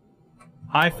devices.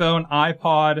 iPhone,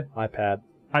 iPod. iPad,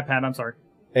 I'm sorry.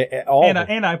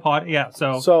 And iPod, yeah.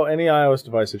 So any iOS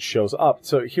device, it shows up.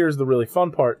 So here's the really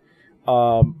fun part.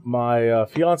 My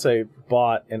fiance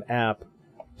bought an app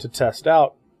to test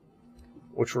out,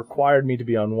 which required me to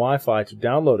be on Wi-Fi to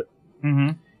download it.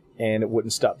 And it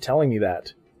wouldn't stop telling me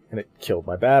that. And it killed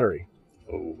my battery.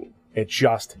 It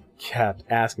just kept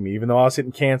asking me, even though I was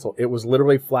hitting cancel. It was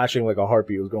literally flashing like a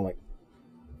heartbeat. It was going like...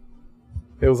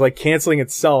 It was like canceling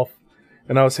itself.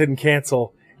 And I was hitting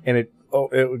cancel. And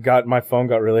my phone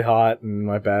got really hot. And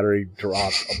my battery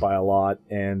dropped by a lot.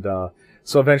 And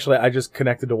so eventually I just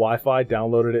connected to Wi-Fi,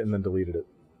 downloaded it, and then deleted it.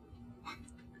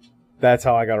 That's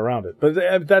how I got around it.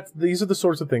 But these are the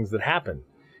sorts of things that happen.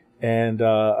 And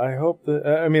I hope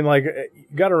that... you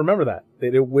got to remember that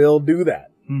it will do that.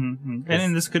 And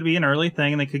then this could be an early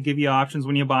thing, and they could give you options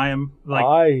when you buy them. Like,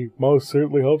 I most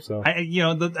certainly hope so.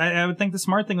 I would think the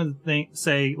smart thing would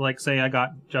say I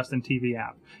got Justin TV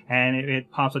app, and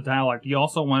it pops a dialog. You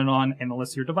also want it on and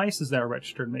list your devices that are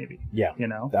registered, maybe. Yeah,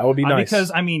 that would be nice.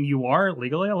 Because you are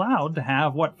legally allowed to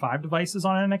have 5 devices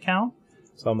on an account.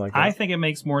 Something like that. I think it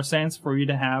makes more sense for you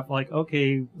to have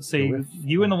say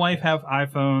you and the wife have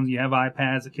iPhones, you have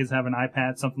iPads, the kids have an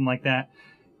iPad, something like that.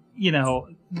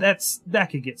 That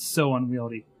could get so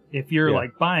unwieldy if you're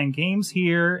buying games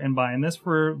here and buying this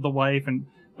for the wife and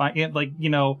buying it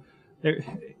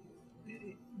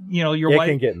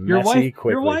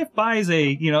your wife buys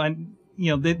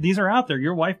these are out there.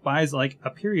 Your wife buys a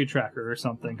period tracker or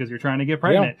something because you're trying to get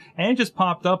pregnant, and it just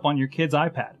popped up on your kid's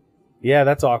iPad. Yeah,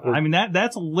 that's awkward.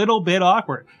 That's a little bit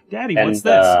awkward. Daddy, what's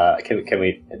this? Can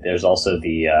we? There's also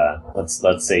the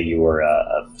let's say you were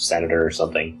a senator or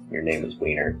something. Your name is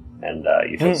Wiener, and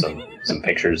you took some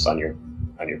pictures on your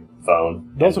on your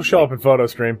phone. Those will show up in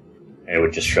PhotoStream. It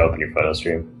would just show up in your photo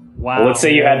stream. Wow. Well, let's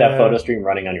say you had that photo stream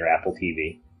running on your Apple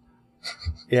TV.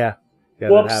 Yeah,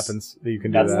 Whoops. that happens. You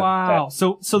can do That's- that. Wow.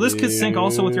 So this could sync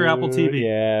also with your Apple TV.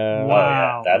 Yeah.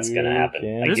 Wow. Oh, yeah, that's going to happen.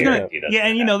 You I There's guarantee that's yeah,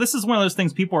 and gonna this is one of those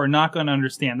things people are not going to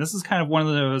understand. This is kind of one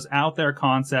of those out there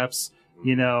concepts,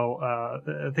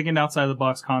 thinking outside the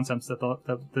box concepts that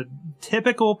the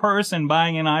typical person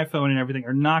buying an iPhone and everything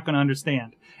are not going to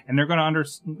understand, and they're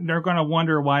going to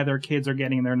wonder why their kids are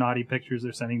getting their naughty pictures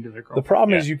they're sending to their The girlfriend.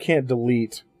 problem is you can't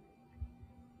delete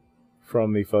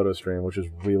from the photo stream, which is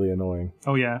really annoying.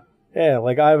 Oh yeah. Yeah,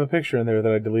 like I have a picture in there that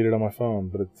I deleted on my phone,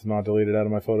 but it's not deleted out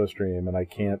of my photo stream, and I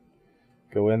can't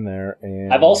go in there.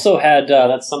 And I've also had,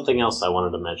 that's something else I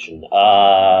wanted to mention.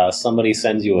 Somebody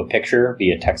sends you a picture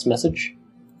via text message,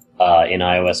 in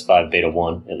iOS 5 Beta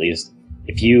 1, at least.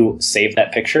 If you save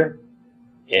that picture,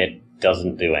 it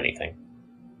doesn't do anything.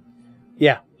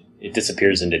 Yeah. It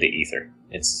disappears into the ether.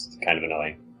 It's kind of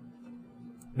annoying.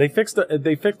 They fixed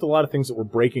a lot of things that were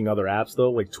breaking other apps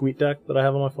though, like TweetDeck that I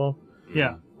have on my phone.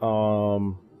 Yeah.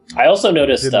 I also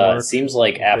noticed Didn't work. it seems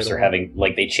like apps are having,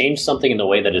 like, they changed something in the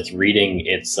way that it's reading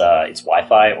its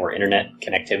Wi-Fi or internet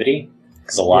connectivity.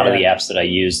 Because a lot of the apps that I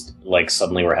used, like,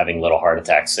 suddenly were having little heart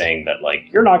attacks saying that,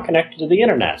 like, you're not connected to the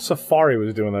internet. Safari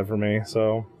was doing that for me,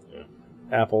 so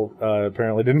Apple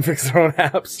apparently didn't fix their own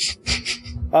apps.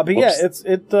 But yeah, it's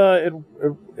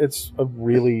a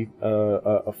really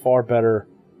a far better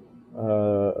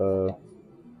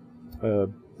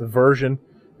version,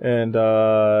 and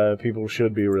people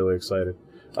should be really excited.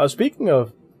 Speaking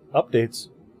of updates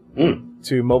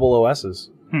to mobile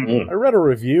OSs, I read a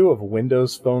review of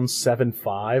Windows Phone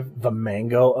 7.5, the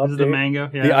Mango update. This is the Mango,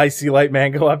 yeah. The Icy Light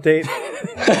Mango update.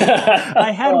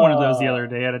 I had one of those the other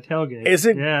day at a tailgate. Is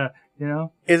it? Yeah.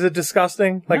 Is it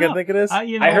disgusting? Like No, I think it is?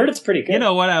 I heard it's pretty good. You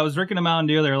know what? I was drinking a Mountain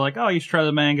Dew. They're like, "Oh, you should try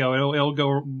the Mango. It'll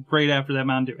go great after that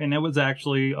Mountain Dew," and it was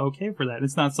actually okay for that.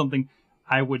 It's not something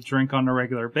I would drink on a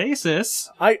regular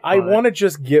basis. I want to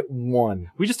just get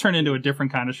one. We just turned into a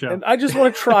different kind of show. And I just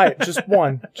want to try it. Just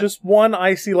one. Just one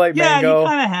Icy Light yeah, Mango. you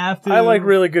kind of have to. I like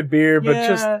really good beer, but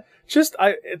Yeah.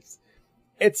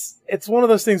 it's one of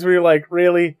those things where you're like,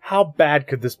 really? How bad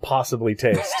could this possibly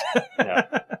taste?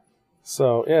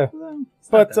 So, yeah. It's not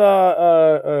But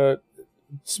that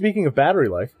speaking of battery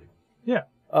life, Yeah.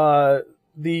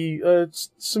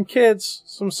 Some kids,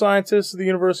 some scientists at the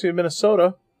University of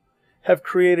Minnesota have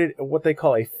created what they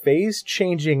call a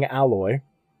phase-changing alloy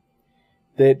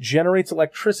that generates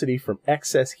electricity from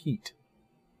excess heat.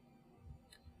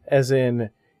 As in,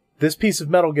 this piece of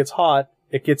metal gets hot,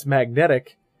 it gets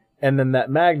magnetic, and then that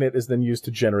magnet is then used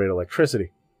to generate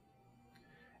electricity.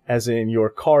 As in, your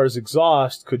car's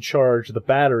exhaust could charge the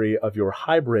battery of your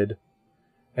hybrid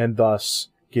and thus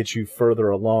get you further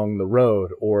along the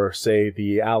road. Or say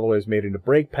the alloy is made into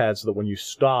brake pads so that when you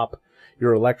stop,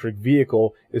 your electric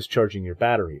vehicle is charging your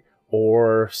battery.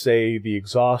 Or say the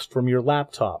exhaust from your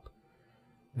laptop.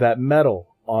 That metal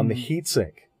on the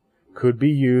heatsink could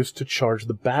be used to charge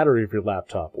the battery of your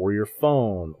laptop or your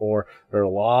phone. Or there are a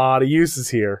lot of uses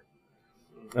here.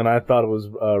 And I thought it was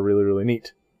really, really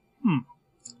neat.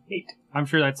 Neat. I'm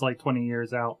sure that's like 20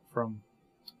 years out from.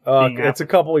 It's a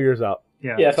couple of years out.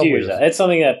 Yeah. Yeah, a few years out. It's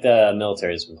something that the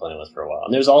military has been playing with for a while.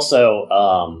 And there's also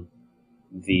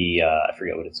I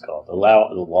forget what it's called, the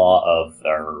law of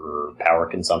power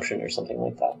consumption or something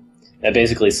like that. That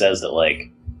basically says that, like,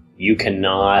 you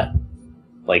cannot,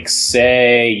 like,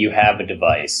 say you have a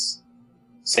device.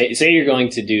 Say you're going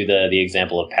to do the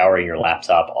example of powering your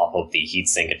laptop off of the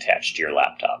heatsink attached to your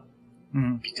laptop.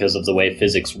 Because of the way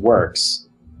physics works,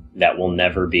 that will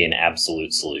never be an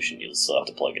absolute solution. You'll still have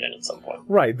to plug it in at some point.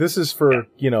 Right. This is for,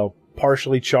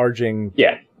 partially charging.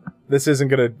 Yeah. This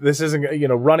isn't,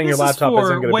 running your laptop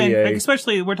isn't going to be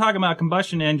especially we're talking about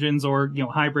combustion engines or,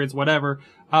 hybrids, whatever.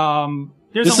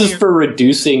 This is for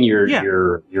reducing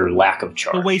your lack of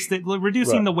charge.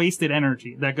 Reducing the wasted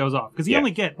energy that goes off. Because you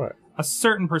only get a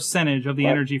certain percentage of the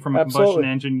energy from a Absolutely.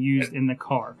 combustion engine used in the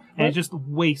car. And it's just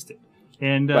wasted.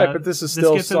 And but this is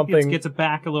still something. It gets it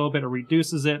back a little bit. It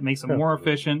reduces it, makes it more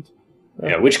efficient.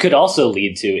 Yeah, which could also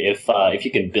lead to, if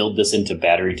you can build this into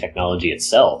battery technology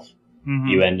itself,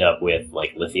 you end up with,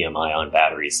 like, lithium-ion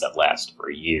batteries that last for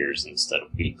years instead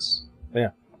of weeks. Yeah.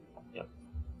 Yep.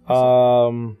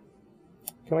 Can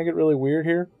I get really weird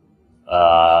here? Do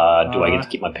I get to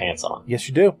keep my pants on? Yes,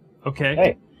 you do. Okay.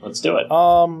 Hey, let's do it.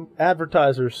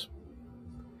 Advertisers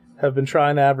have been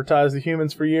trying to advertise the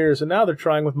humans for years, and now they're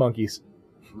trying with monkeys.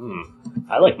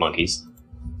 I like monkeys.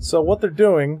 So what they're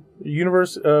doing,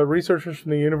 researchers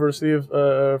from the University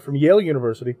of from Yale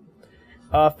University,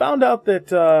 found out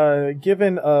that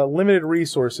given limited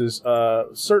resources,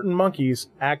 certain monkeys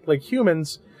act like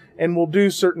humans and will do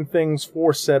certain things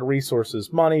for said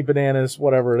resources. Money, bananas,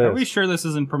 whatever it is. Are we sure this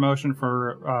isn't promotion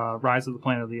for Rise of the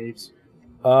Planet of the Apes?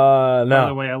 No. By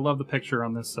the way, I love the picture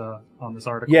on this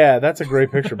article. Yeah, that's a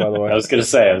great picture, by the way. I was going to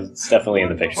say, it's definitely in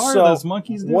the picture. What So, are those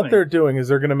monkeys doing? what they're doing is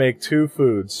they're going to make 2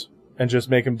 foods and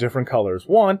just make them different colors.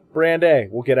 One, brand A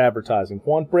will get advertising.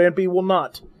 One, brand B will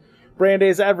not. Brand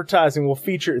A's advertising will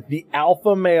feature the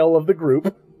alpha male of the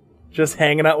group just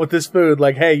hanging out with this food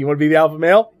like, hey, you want to be the alpha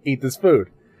male? Eat this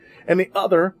food. And the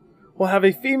other will have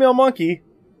a female monkey,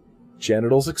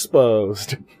 genitals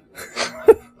exposed,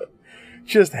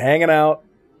 just hanging out,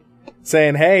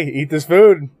 saying, hey, eat this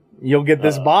food. You'll get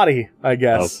this body, I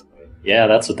guess. Oh, yeah,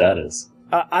 that's what that is.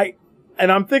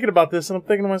 And I'm thinking about this, and I'm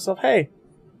thinking to myself, hey,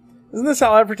 isn't this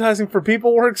how advertising for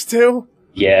people works too?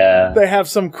 Yeah. They have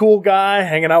some cool guy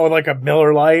hanging out with like a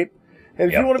Miller Lite.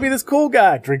 And if you want to be this cool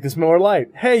guy, drink this Miller Lite.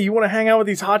 Hey, you want to hang out with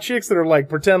these hot chicks that are like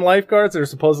pretend lifeguards that are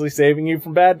supposedly saving you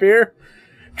from bad beer?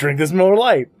 Drink this Miller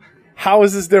Lite. How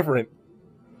is this different?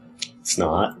 It's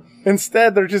not.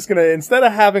 Instead, they're just gonna, instead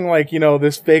of having like, you know,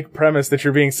 this fake premise that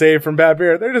you're being saved from bad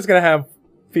beer, they're just gonna have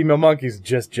female monkeys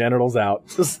just genitals out.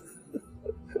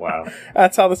 Wow.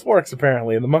 That's how this works,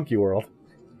 apparently, in the monkey world.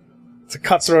 It's a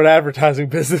cutthroat advertising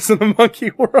business in the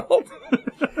monkey world.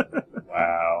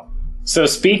 Wow. So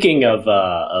speaking of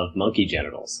monkey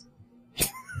genitals,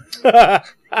 what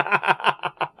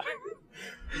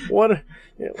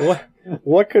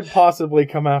could possibly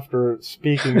come after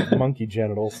speaking of monkey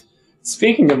genitals?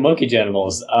 Speaking of monkey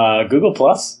genitals, Google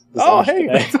Plus. Oh, hey!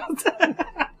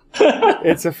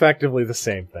 It's effectively the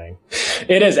same thing.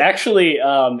 It is actually.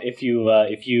 If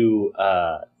you,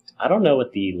 I don't know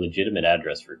what the legitimate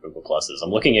address for Google Plus is. I'm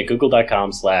looking at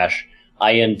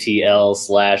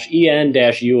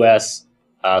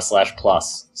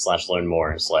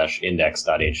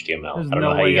google.com/intl/en-us/plus/learn-more/index.html. I don't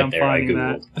know how you get there. I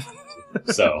googled,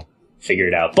 so figure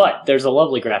it out. But there's a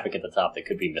lovely graphic at the top that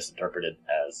could be misinterpreted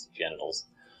as genitals.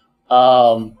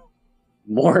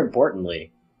 More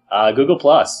importantly, Google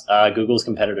Plus, Google's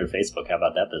competitor Facebook. How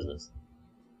about that business?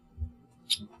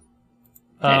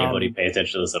 Anybody pay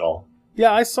attention to this at all?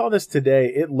 Yeah, I saw this today.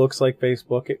 It looks like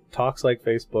Facebook. It talks like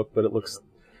Facebook, but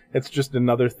it's just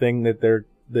another thing that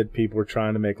people are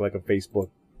trying to make like a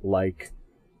Facebook-like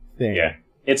thing. Yeah,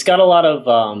 it's got a lot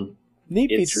of neat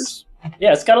features.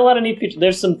 Yeah, it's got a lot of neat features.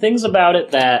 There's some things about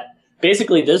it that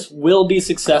basically this will be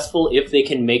successful if they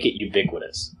can make it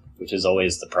ubiquitous, which is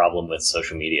always the problem with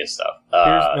social media stuff.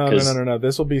 No.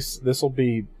 This will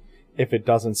be if it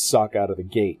doesn't suck out of the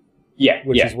gate. Yeah,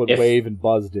 which is what Wave and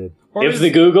Buzz did. If the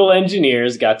Google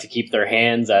engineers got to keep their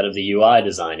hands out of the UI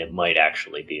design, it might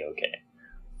actually be okay.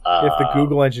 If the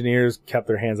Google engineers kept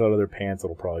their hands out of their pants,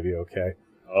 it'll probably be okay.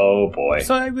 Oh boy!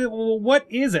 So, what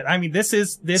is it? I mean, this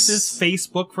is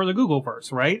Facebook for the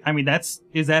Googleverse, right? I mean,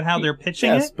 is that how they're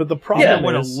pitching it? Yes, but the problem is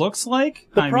what it looks like.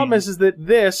 The problem is that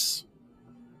this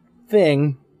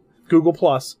thing, Google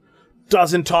Plus,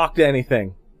 doesn't talk to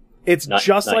anything. It's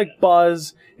just like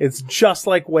Buzz. It's just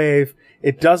like Wave.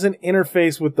 It doesn't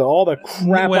interface with all the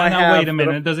crap I have. Wait a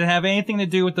minute. Does it have anything to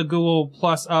do with the Google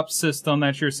Plus Up system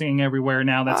that you're seeing everywhere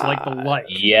now? That's like the Lite.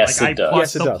 Yes, like it does.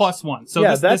 Yes, it does. Plus one. So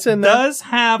yeah, this does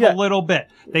have a little bit.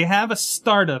 They have a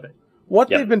start of it. What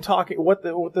they've been talking, what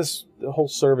this whole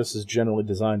service is generally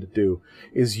designed to do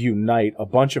is unite a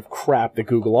bunch of crap that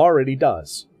Google already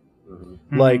does.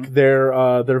 Mm-hmm. Like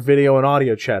their video and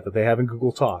audio chat that they have in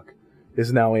Google Talk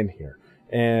is now in here.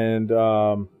 And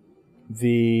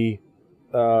the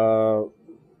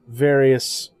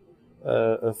various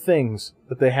things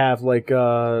that they have, like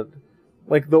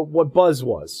what Buzz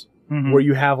was, where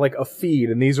you have like a feed,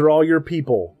 and these are all your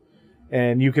people,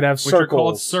 and you can have circles, which are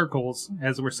called circles,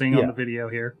 as we're seeing on the video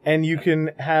here, and you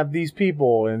can have these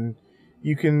people, and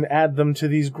you can add them to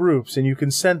these groups, and you can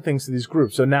send things to these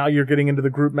groups. So now you're getting into the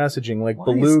group messaging, like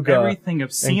Beluga. Is everything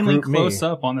obscenely close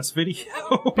up on this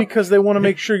video? Because they want to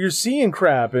make sure you're seeing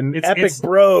crap and epic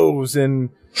bros and.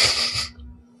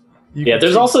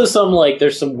 There's also some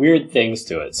there's some weird things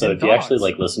to it. So if you actually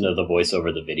listen to the voice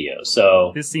over the video,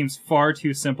 so this seems far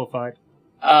too simplified.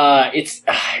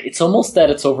 It's almost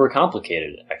that it's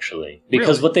overcomplicated actually,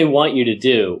 because what they want you to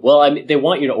do, they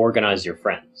want you to organize your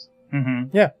friends.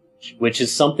 Mm-hmm. Yeah. Which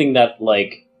is something that,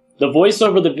 the voice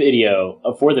over the video,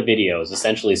 for the video, is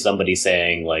essentially somebody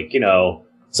saying,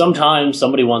 sometimes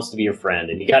somebody wants to be your friend,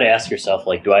 and you gotta ask yourself,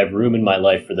 do I have room in my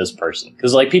life for this person?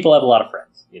 Because, people have a lot of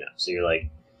friends, so you're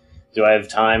like, do I have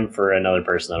time for another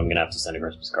person that I'm gonna have to send a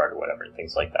Christmas card or whatever, and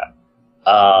things like that.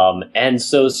 And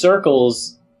so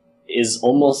Circles is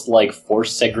almost like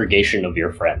forced segregation of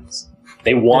your friends.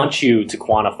 They want you to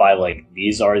quantify, like,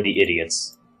 these are the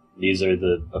idiots, these are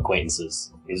the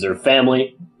acquaintances, these are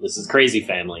family, this is crazy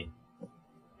family.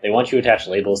 They want you to attach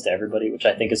labels to everybody, which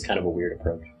I think is kind of a weird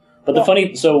approach. But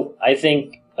so I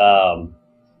think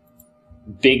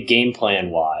big game plan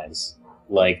wise,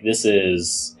 like, this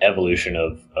is evolution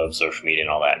of social media and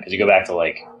all that. Because you go back to,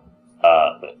 like,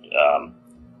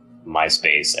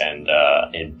 MySpace and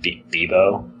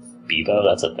Bebo. Bebo,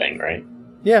 that's a thing, right?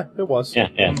 Yeah, it was. Yeah.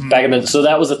 Back in so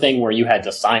that was a thing where you had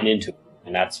to sign into it,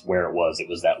 and that's where it was. It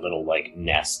was that little, like,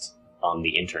 nest on the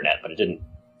internet, but it didn't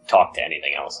talk to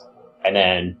anything else. And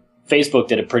then Facebook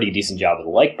did a pretty decent job with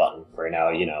the like button, where now,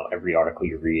 you know, every article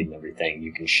you read and everything,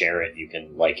 you can share it, you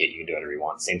can like it, you can do whatever you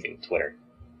want. Same thing with Twitter.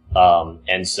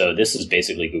 And so this is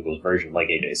basically Google's version, like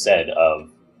AJ said,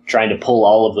 of trying to pull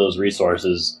all of those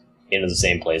resources into the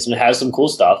same place. And it has some cool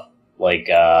stuff, like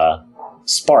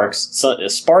Sparks. So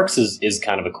Sparks is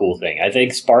kind of a cool thing. I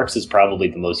think Sparks is probably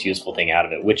the most useful thing out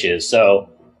of it, which is, so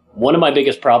one of my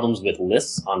biggest problems with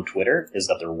lists on Twitter is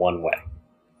that they're one way.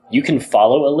 You can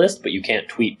follow a list, but you can't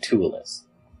tweet to a list.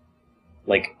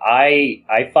 Like,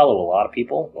 I follow a lot of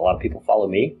people follow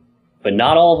me, but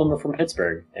not all of them are from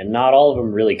Pittsburgh, and not all of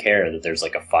them really care that there's,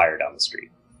 like, a fire down the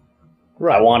street.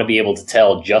 Right. I want to be able to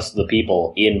tell just the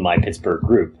people in my Pittsburgh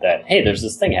group that, hey, there's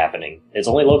this thing happening. It's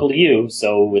only local to you,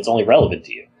 so it's only relevant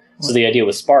to you. So the idea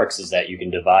with Sparks is that you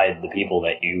can divide the people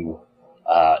that you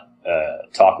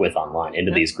talk with online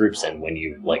into these groups, and when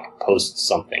you, like, post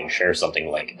something, share something,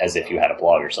 like, as if you had a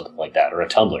blog or something like that, or a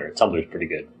Tumblr. A Tumblr is pretty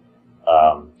good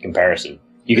comparison.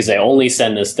 You can say, only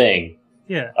send this thing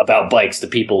about bikes to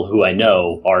people who I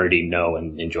know already know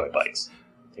and enjoy bikes.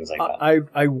 Things like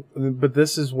that. But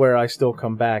this is where I still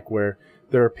come back, where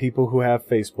there are people who have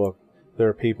Facebook, there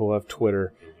are people who have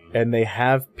Twitter, and they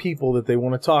have people that they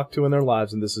want to talk to in their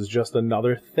lives, and this is just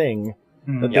another thing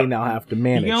that they now have to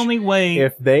manage. The only way,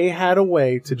 if they had a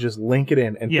way to just link it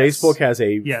in, and Facebook has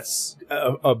a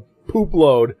poop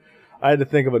load. I had to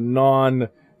think of a naughty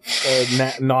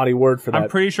word for that. I'm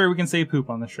pretty sure we can say poop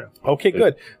on the show. Okay,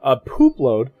 good. A poop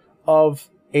load of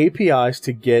APIs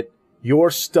to get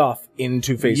your stuff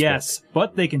into Facebook. Yes,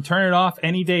 but they can turn it off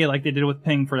any day, like they did with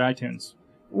Ping for iTunes.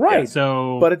 Right. Yeah,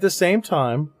 so, but at the same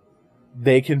time,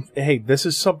 they can. Hey, this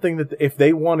is something that if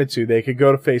they wanted to, they could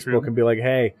go to Facebook and be like,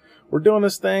 "Hey, we're doing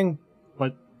this thing."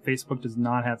 But Facebook does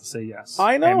not have to say yes.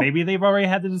 I know. And maybe they've already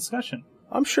had the discussion.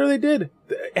 I'm sure they did.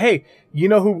 Hey, you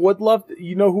know who would love?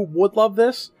 You know who would love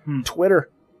this? Twitter.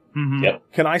 Mm-hmm. Yep.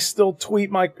 Can I still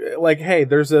tweet my, like, hey,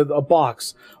 there's a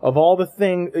box of all the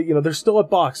thing, you know, there's still a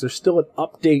box, there's still an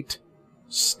update,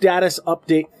 status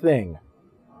update thing.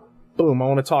 Boom, I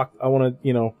want to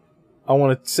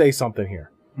say something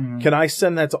here. Mm-hmm. Can I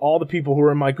send that to all the people who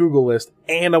are in my Google list,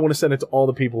 and I want to send it to all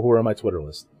the people who are in my Twitter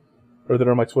list, or that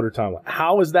are on my Twitter timeline?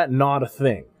 How is that not a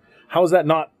thing? How is that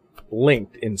not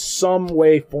linked in some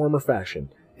way, form, or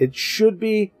fashion? It should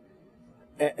be.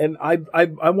 And I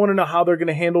want to know how they're going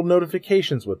to handle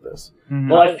notifications with this. Mm-hmm.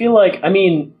 Well, I feel like, I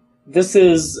mean, this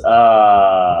is,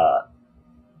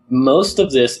 most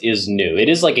of this is new. It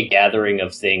is like a gathering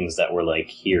of things that were, like,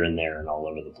 here and there and all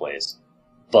over the place.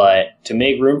 But to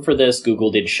make room for this,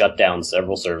 Google did shut down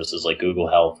several services, like Google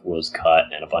Health was cut,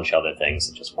 and a bunch of other things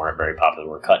that just weren't very popular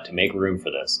were cut to make room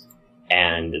for this.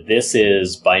 And this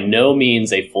is by no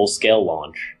means a full-scale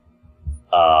launch.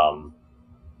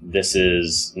 This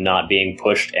is not being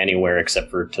pushed anywhere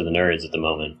except for to the nerds at the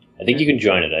moment. I think you can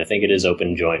join it. I think it is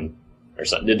open join or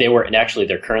something.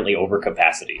 They're currently over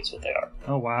capacity is what they are.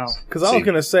 Oh, wow. Because I was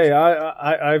going to say,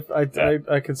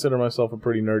 I consider myself a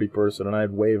pretty nerdy person, and I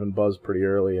had Wave and Buzz pretty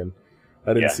early, and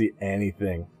I didn't see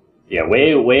anything. Yeah,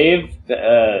 Wave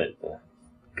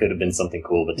could have been something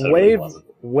cool, but totally wasn't.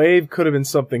 Wave could have been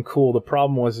something cool. The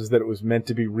problem was that it was meant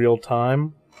to be real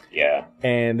time. Yeah.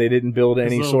 And they didn't build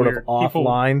any sort of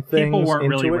offline things. People weren't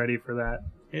into really it. ready for that.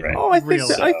 Right. Oh, I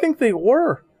think they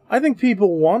were. I think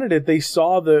people wanted it. They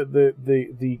saw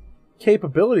the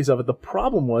capabilities of it. The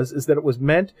problem is that it was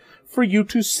meant for you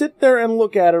to sit there and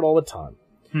look at it all the time.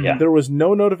 Yeah. There was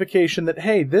no notification that,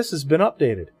 hey, this has been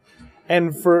updated.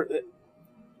 And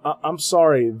I'm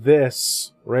sorry,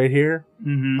 this right here,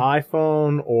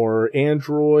 iPhone or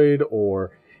Android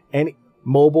or any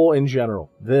mobile in general,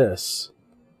 this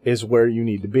is where you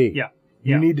need to be. Yeah.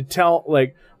 You need to tell,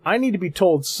 like, I need to be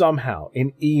told somehow,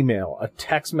 an email, a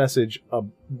text message, a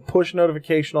push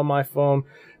notification on my phone.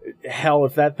 Hell,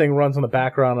 if that thing runs on the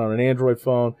background on an Android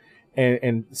phone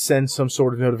and sends some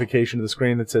sort of notification to the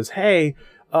screen that says, hey,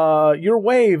 your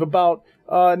Wave about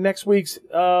next week's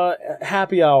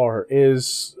happy hour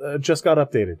is just got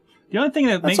updated. The only thing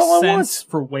that makes sense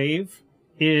for Wave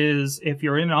is if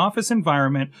you're in an office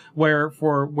environment where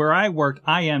I worked,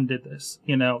 IM did this.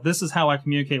 This is how I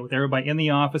communicate with everybody in the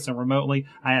office and remotely.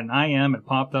 I had an IM, it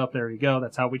popped up, there you go.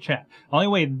 That's how we chat. The only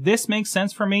way this makes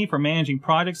sense for me for managing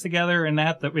projects together and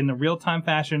that in the real-time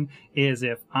fashion is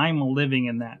if I'm living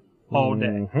in that all day.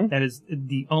 Mm-hmm. That is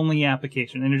the only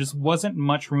application. And there just wasn't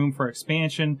much room for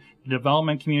expansion. The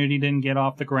development community didn't get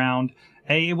off the ground.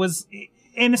 And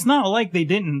it's not like they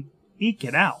didn't eke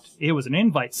it out. It was an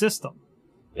invite system.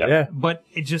 Yep. Yeah. But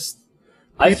it just...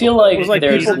 I feel like, It was like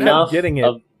there's people kept enough getting it.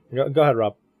 of... Go ahead,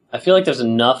 Rob. I feel like there's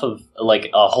enough of like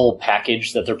a whole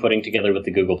package that they're putting together with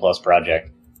the Google Plus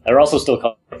project. They're also still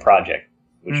calling it a project,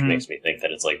 which Mhm. makes me think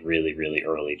that it's like really, really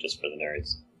early just for the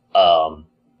nerds.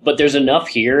 But there's enough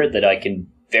here that I can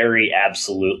very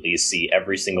absolutely see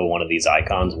every single one of these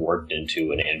icons worked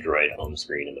into an Android home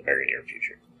screen in the very near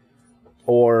future.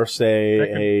 Or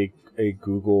say a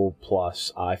Google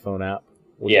Plus iPhone app.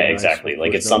 Yeah, exactly.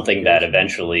 Like it's something that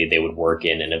eventually they would work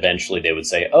in, and eventually they would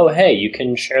say, "Oh, hey, you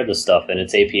can share this stuff in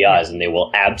its APIs," and they will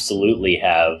absolutely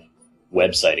have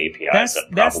website APIs that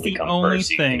that's probably the come only first.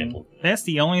 So you can thing. implement. That's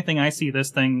the only thing I see this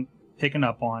thing picking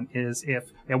up on is if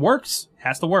it works,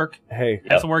 has to work, Hey,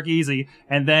 has to work easy,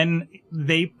 and then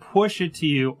they push it to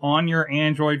you on your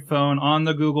Android phone on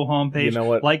the Google homepage, You know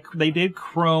what? like they did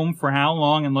Chrome for how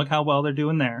long, and look how well they're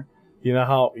doing there. you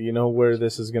know where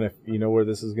this is gonna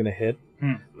hit?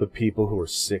 The people who are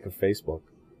sick of Facebook.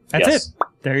 That's Yes. it.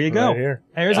 There you go. Right here.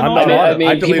 There's an I'm I not mean, all. on I it. mean,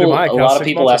 I deleted people, my a account lot of 6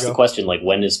 people months ask the ago. question, like,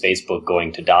 when is Facebook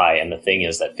going to die? And the thing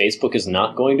is that Facebook is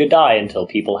not going to die until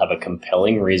people have a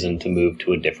compelling reason to move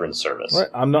to a different service. Right.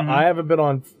 I'm not. Mhm. I haven't been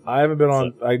on.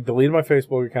 I deleted my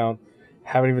Facebook account.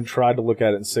 Haven't even tried to look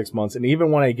at it in 6 months. And even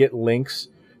when I get links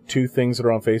to things that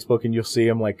are on Facebook, and you'll see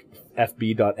them like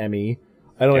fb.me,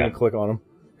 I don't Yeah. even click on them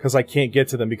because I can't get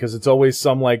to them because it's always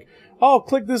some like, oh,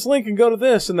 click this link and go to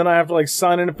this, and then I have to like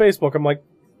sign into Facebook. I'm like,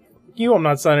 I'm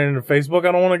not signing into Facebook.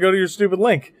 I don't want to go to your stupid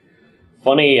link.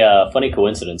 Funny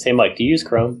coincidence. Hey, Mike, do you use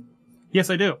Chrome? Yes,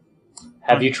 I do.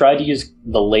 Have you tried to use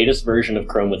the latest version of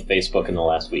Chrome with Facebook in the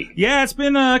last week? Yeah, it's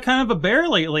been kind of a bear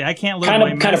lately. I can't look at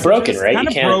my Kind of broken, messages. right? Kind You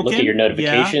of can't look at broken. your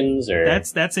notifications or...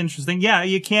 That's interesting. Yeah,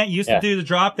 you can't used to do the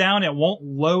drop down. It won't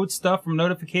load stuff from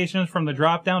notifications from the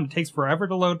drop down. It takes forever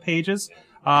to load pages.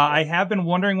 I have been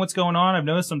wondering what's going on. I've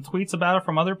noticed some tweets about it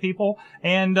from other people,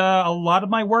 and a lot of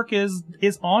my work is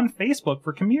on Facebook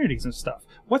for communities and stuff.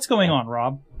 What's going on,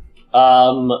 Rob?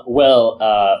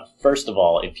 First of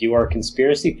all, if you are a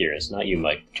conspiracy theorist, not you,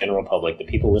 Mike, general public, the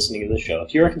people listening to this show,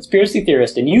 if you're a conspiracy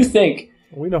theorist and you think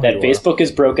We know who that you are. Facebook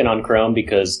is broken on Chrome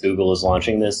because Google is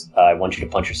launching this, I want you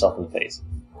to punch yourself in the face.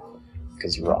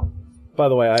 Because you're wrong. By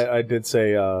the way, I did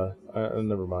say.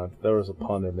 Never mind. There was a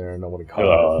pun in there, and nobody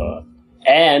caught it.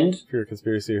 And If you're a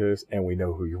conspiracy theorist, and we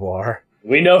know who you are.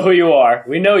 we know who you are.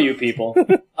 We know you people. So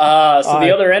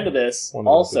the other end of this, One of the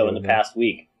also in the beginning. past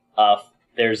week,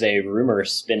 there's a rumor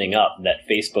spinning up that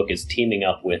Facebook is teaming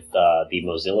up with the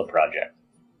Mozilla Project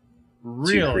to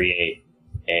Really? create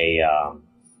a.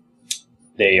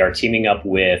 They are teaming up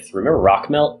with. Remember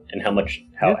Rockmelt and how much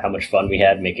fun we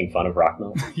had making fun of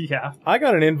Rockmelt. Yeah. I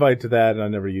got an invite to that, and I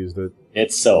never used it.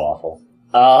 It's so awful.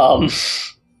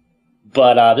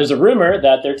 But there's a rumor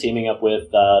that they're teaming up with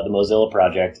the Mozilla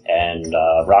Project and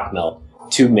Rockmelt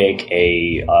to make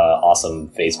a awesome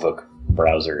Facebook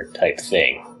browser type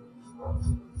thing.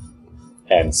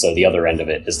 And so the other end of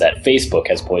it is that Facebook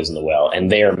has poisoned the well, and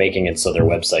they are making it so their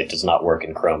website does not work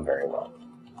in Chrome very well.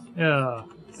 Yeah.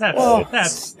 Well,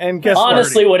 That's And guess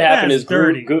Honestly, what happened That's is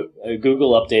dirty.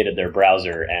 Google updated their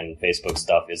browser, and Facebook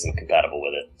stuff isn't compatible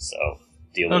with it. So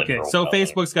deal with it okay. for a So while.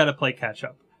 Facebook's got to play catch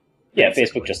up. Yeah,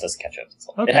 basically. Facebook just doesn't catch up. That's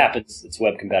all. Okay. It happens. It's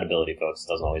web compatibility, folks. It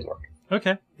doesn't always work.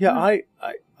 Okay. Yeah,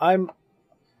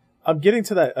 I'm getting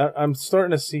to that. I'm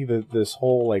starting to see this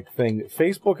whole like thing.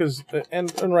 Facebook is,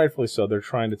 and rightfully so, they're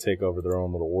trying to take over their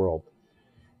own little world,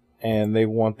 and they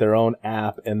want their own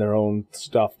app and their own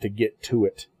stuff to get to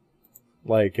it,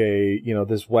 like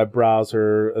this web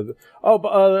browser.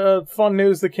 Fun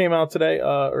news that came out today,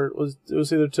 or it was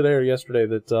either today or yesterday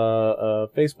that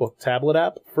Facebook tablet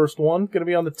app, first one, going to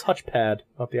be on the touchpad,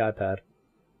 not the iPad.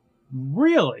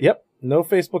 Really? Yep. No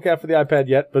Facebook app for the iPad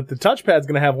yet, but the touchpad's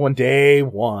going to have one day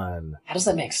one. How does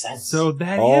that make sense? So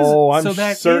that is. I'm so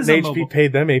that certain is a HP mobile.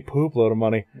 paid them a poop load of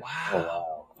money.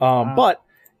 Wow. wow. But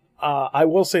I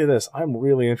will say this: I'm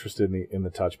really interested in the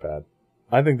touchpad.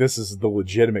 I think this is the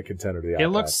legitimate contender of the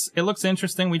iPad. It looks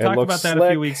interesting. We It talked looks about that a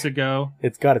slick. few weeks ago.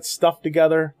 It's got its stuff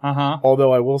together.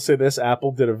 Although I will say this: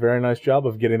 Apple did a very nice job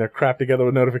of getting their crap together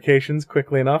with notifications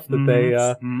quickly enough that they.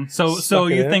 So stuck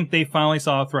it you in. think they finally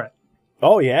saw a threat?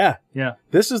 Oh, yeah. Yeah.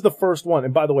 This is the first one.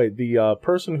 And by the way, the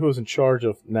person who is in charge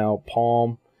of now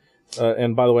Palm,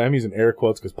 and by the way, I'm using air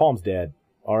quotes because Palm's dead.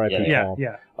 R.I.P. Yeah, Palm.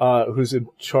 yeah. Who's in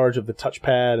charge of the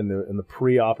touchpad and the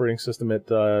pre-operating system at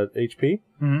HP?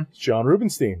 Mhm. It's John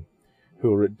Rubinstein,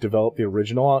 who developed the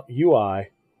original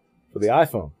UI for the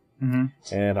iPhone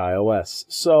and iOS.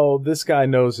 So this guy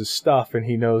knows his stuff, and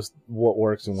he knows what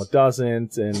works and what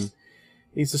doesn't, and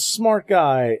he's a smart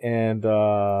guy, and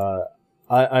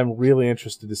I'm really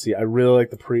interested to see. I really like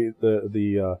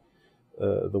the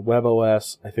web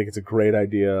OS. I think it's a great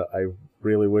idea. I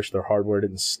really wish their hardware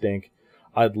didn't stink.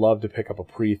 I'd love to pick up a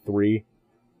Pre 3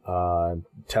 and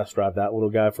test drive that little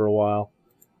guy for a while.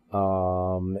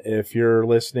 If you're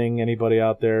listening, anybody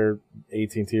out there,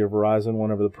 AT&T or Verizon,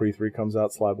 whenever the Pre 3 comes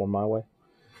out, slide one my way.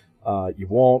 You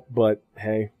won't, but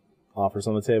hey, offers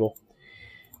on the table.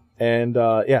 And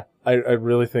I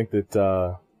really think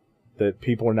that that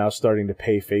people are now starting to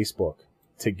pay Facebook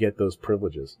to get those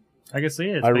privileges. I can see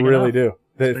it. I really do.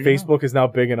 That big Facebook is now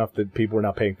big enough that people are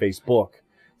now paying Facebook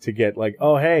to get like,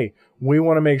 oh hey, we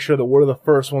want to make sure that we're the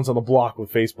first ones on the block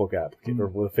with Facebook or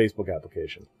with a Facebook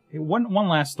application. One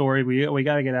last story. We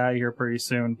got to get out of here pretty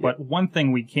soon. But one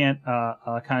thing we can't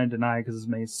kind of deny because it's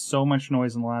made so much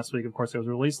noise in the last week. Of course, it was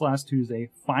released last Tuesday.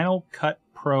 Final Cut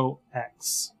Pro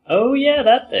X. Oh yeah,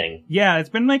 that thing. Yeah, it's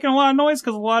been making a lot of noise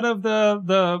because a lot of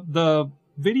the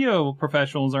video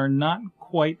professionals are not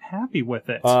quite happy with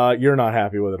it. You're not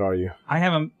happy with it, are you? I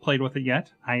haven't played with it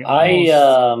yet. I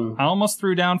almost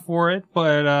threw down for it,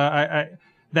 but I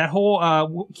that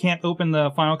whole can't open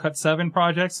the Final Cut 7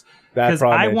 projects because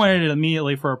I wanted it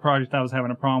immediately for a project I was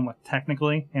having a problem with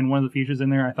technically, and one of the features in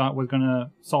there I thought was going to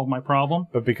solve my problem.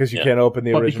 But because you can't open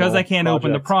the original But because I can't project.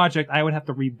 open the project, I would have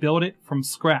to rebuild it from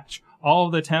scratch. All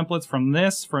of the templates from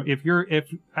this,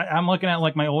 I'm looking at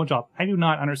like my old job, I do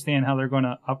not understand how they're going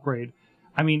to upgrade.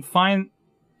 I mean, fine,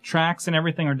 tracks and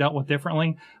everything are dealt with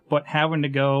differently, but having to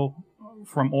go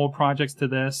from old projects to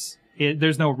this,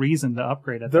 there's no reason to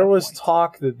upgrade it. There was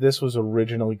talk that this was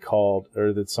originally called,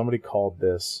 or that somebody called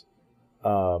this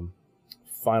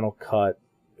Final Cut.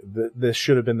 This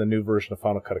should have been the new version of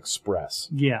Final Cut Express.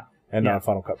 Yeah. And not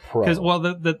Final Cut Pro. Because, well,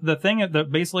 the thing,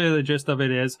 basically the gist of it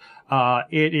is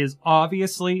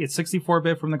obviously, it's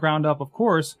 64-bit from the ground up, of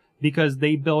course, because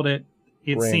they built it,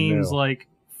 Brand seems new. like,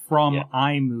 from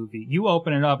iMovie. You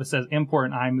open it up, it says import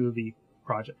an iMovie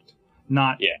project,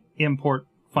 not import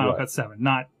Final Cut 7,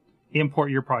 not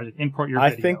import your project, import your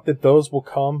video. I think that those will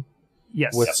come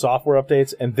with software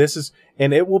updates,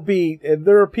 and it will be, and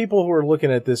there are people who are looking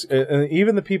at this, and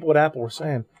even the people at Apple were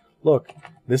saying, look,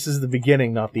 this is the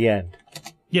beginning, not the end.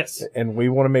 Yes. And we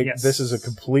want to make this is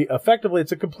effectively,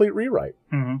 it's a complete rewrite.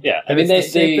 Mm-hmm. Yeah. I mean, the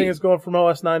same thing as going from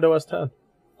OS 9 to OS 10.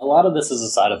 A lot of this is a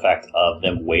side effect of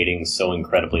them waiting so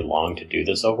incredibly long to do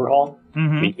this overhaul.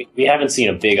 Mm-hmm. We haven't seen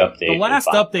a big update. The last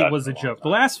update was a joke. The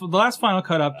last Final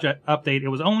Cut update, it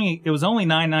was only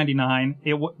 $9.99.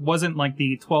 It wasn't like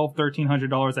the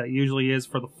 $1,200-$1,300 that it usually is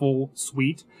for the full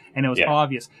suite, and it was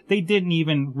obvious. They didn't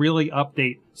even really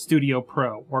update Studio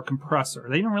Pro or Compressor.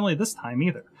 They didn't really this time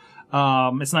either.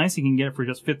 It's nice you can get it for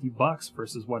just $50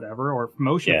 versus whatever, or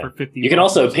Motion for $50. You can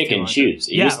also pick and choose.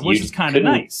 Which is kind of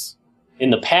nice. In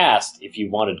the past, if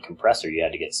you wanted Compressor, you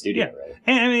had to get Studio, right?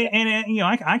 And you know,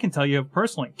 I can tell you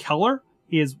personally, Keller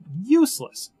is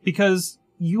useless because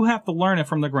you have to learn it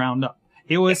from the ground up.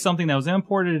 It was something that was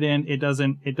imported in. It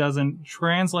doesn't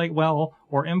translate well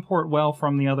or import well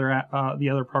from the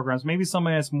other programs. Maybe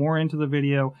somebody that's more into the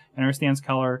video and understands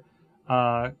Keller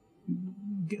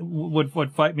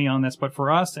would fight me on this, but for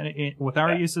us, with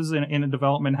our uses in a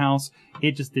development house,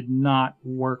 it just did not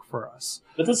work for us.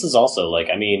 But this is also like,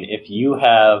 I mean, if you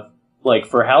have, like,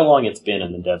 for how long it's been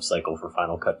in the dev cycle for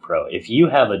Final Cut Pro, if you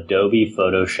have Adobe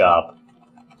Photoshop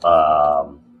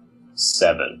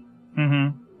 7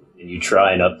 and you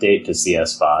try and update to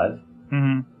CS5,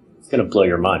 it's going to blow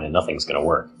your mind and nothing's going to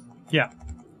work. Yeah.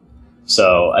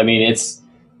 So, I mean,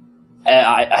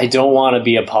 I don't want to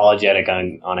be apologetic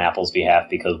on Apple's behalf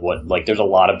because there's a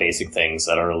lot of basic things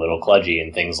that are a little kludgy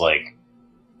and things like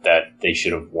that they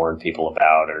should have warned people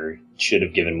about or should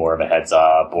have given more of a heads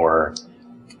up, or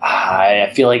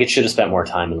I feel like it should have spent more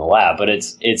time in the lab, but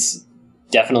it's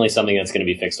definitely something that's going to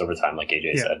be fixed over time, like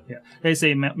AJ said. Yeah. They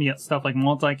say stuff like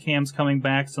multicams coming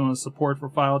back, some of the support for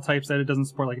file types that it doesn't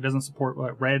support, like it doesn't support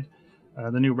Red,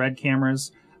 the new Red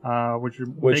cameras. Which are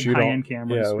big high-end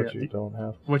cameras. Yeah, which you don't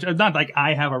have. Which not like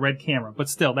I have a Red camera, but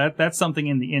still, that's something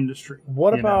in the industry.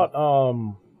 What about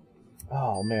oh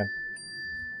man?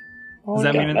 Does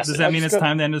that mean it's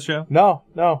time to end the show? No,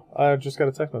 I just got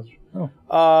a text message. Oh.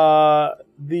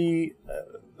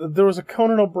 there was a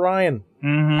Conan O'Brien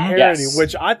parody, Yes.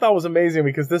 which I thought was amazing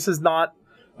because this is not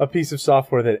a piece of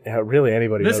software that really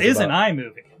anybody knows This isn't about.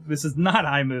 iMovie. This is not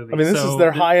iMovie. I mean, this So is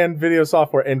their high-end video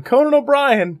software. And Conan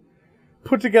O'Brien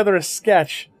put together a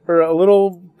sketch or a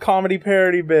little comedy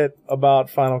parody bit about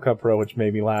Final Cut Pro, which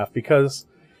made me laugh because,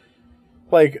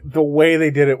 like, the way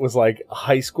they did it was like a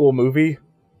high school movie.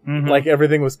 Mhm. Like,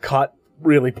 everything was cut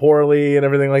really poorly and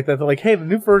everything like that. They're like, hey, the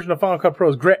new version of Final Cut Pro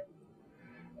is great.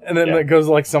 And then it goes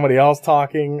like somebody else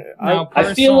talking. Now,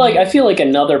 I feel like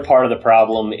another part of the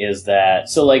problem is that,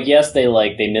 so like, yes, they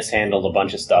mishandled a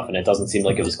bunch of stuff and it doesn't seem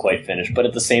like it was quite finished, but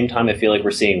at the same time I feel like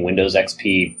we're seeing Windows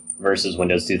XP versus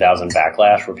Windows 2000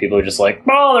 backlash where people are just like,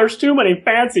 oh, there's too many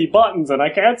fancy buttons and I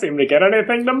can't seem to get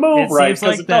anything to move right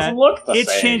because it doesn't look the same. It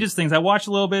changes things. I watched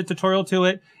a little bit of tutorial to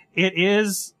it. It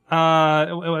is,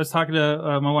 I was talking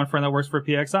to my one friend that works for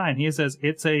PXI and he says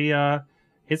it's a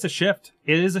shift.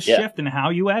 It is a shift in how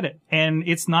you edit, and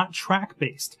it's not track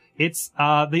based. It's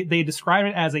they describe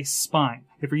it as a spine.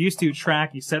 If you're used to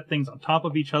track, you set things on top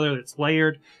of each other. It's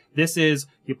layered. This is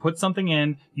you put something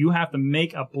in. You have to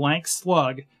make a blank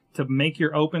slug to make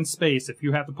your open space. If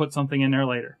you have to put something in there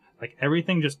later, like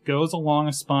everything just goes along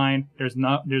a spine. There's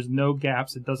no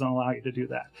gaps. It doesn't allow you to do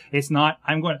that. It's not.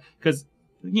 Because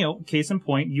case in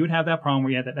point, you would have that problem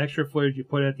where you had that extra footage you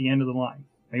put at the end of the line.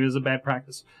 Maybe it was a bad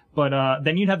practice. But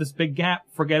then you'd have this big gap,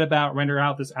 forget about, render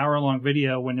out this hour-long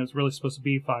video when it was really supposed to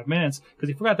be 5 minutes, because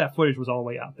you forgot that footage was all the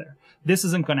way out there. This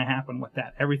isn't going to happen with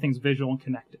that. Everything's visual and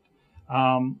connected.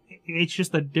 It's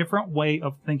just a different way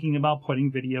of thinking about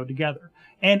putting video together.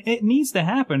 And it needs to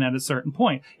happen at a certain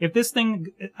point. If this thing,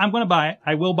 I'm going to buy it,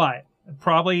 I will buy it.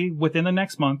 Probably within the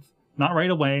next month, not right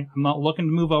away. I'm not looking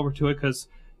to move over to it, because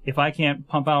if I can't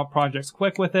pump out projects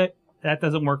quick with it, that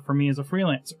doesn't work for me as a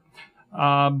freelancer.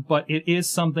 But it is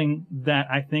something that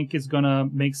I think is going to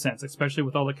make sense, especially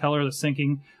with all the color, the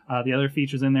syncing, the other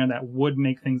features in there that would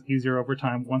make things easier over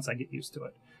time once I get used to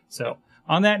it. So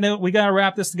on that note, we got to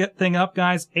wrap this thing up,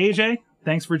 guys. AJ,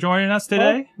 thanks for joining us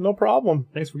today. Oh, no problem.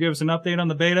 Thanks for giving us an update on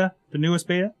the beta, the newest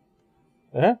beta.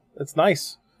 Yeah, it's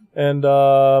nice. And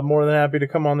more than happy to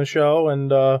come on the show,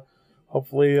 and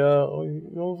hopefully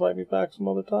you'll invite me back some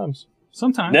other times.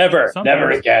 Sometime. Never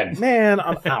again. Man,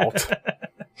 I'm out.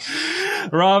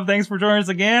 Rob, thanks for joining us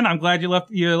again. I'm glad you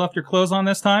left your clothes on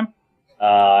this time.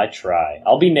 I try.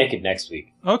 I'll be naked next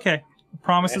week. Okay.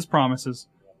 Promises.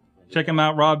 Check him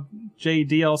out,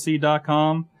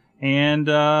 robjdlc.com. And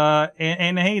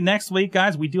hey, next week,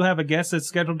 guys, we do have a guest that's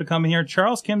scheduled to come in here.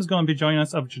 Charles Kim's going to be joining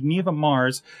us of Geneva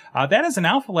Mars. That is an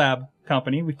Alpha Lab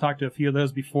company. We've talked to a few of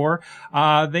those before.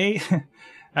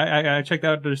 I checked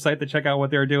out their site to check out what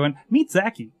they're doing. Meet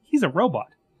Zaki. He's a robot.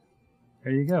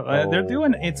 There you go. They're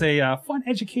doing, it's a fun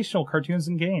educational cartoons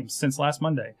and games since last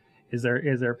Monday is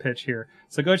their pitch here.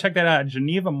 So go check that out at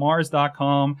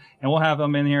genevamars.com, and we'll have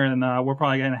them in here, and we're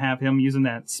probably going to have him using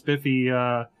that spiffy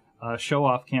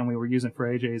show-off cam we were using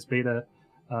for AJ's beta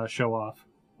show-off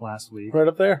last week. Right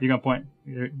up there. You gonna point?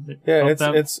 Yeah,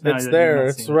 it's there.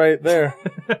 It's right there.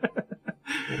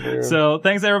 So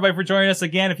thanks everybody for joining us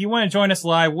again. If you want to join us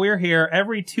live, we're here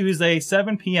every Tuesday,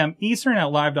 7 p.m. Eastern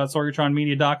at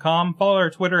live.sorgatronmedia.com. Follow our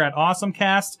Twitter at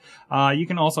AwesomeCast. You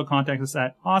can also contact us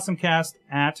at awesomecast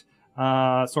at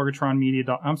or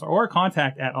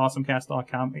contact at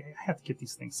awesomecast.com. I have to get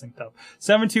these things synced up.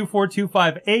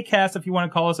 72425-ACAST if you want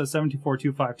to call us at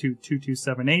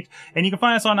 724-252-2278. And you can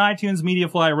find us on iTunes,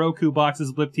 Mediafly, Roku,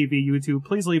 Boxes, Blip TV, YouTube.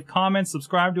 Please leave comments,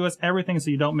 subscribe to us, everything so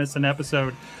you don't miss an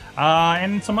episode.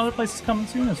 And some other places coming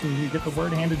soon as we get the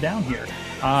word handed down here.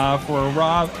 For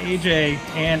Rob, AJ,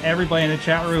 and everybody in the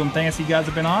chat room, thanks. You guys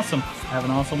have been awesome. Have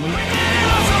an awesome week.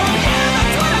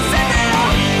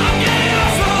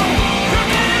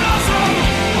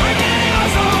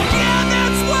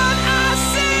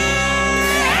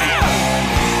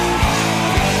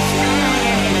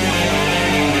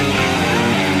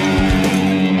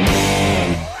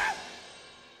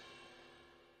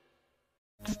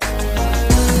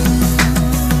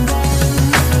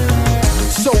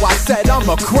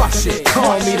 I'ma crush it.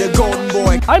 Call me the golden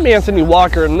boy. I'm Anthony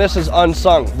Walker, and this is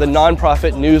Unsung, the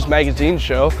nonprofit news magazine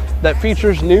show that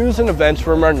features news and events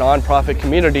from our nonprofit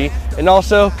community and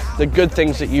also the good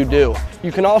things that you do.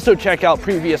 You can also check out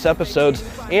previous episodes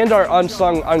and our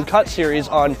Unsung Uncut series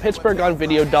on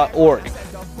pittsburghonvideo.org.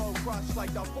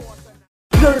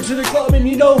 Nerds to the club and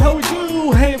you know how we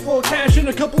do. Handful of cash and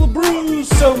a couple of brews.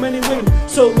 So many women,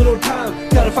 so little time.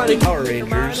 Gotta find a Power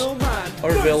Rangers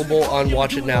are available on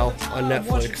Watch It Now on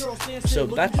Netflix. So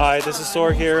that's... Hi, this is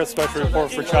Sorg here. A special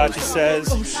report for Chachi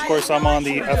Says. Of course, I'm on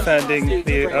the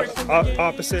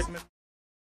opposite.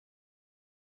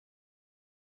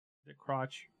 The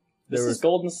crotch. This is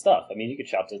golden stuff. I mean, you could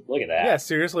chop it. Look at that. Yeah,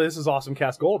 seriously, this is awesome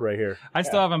cast gold right here. I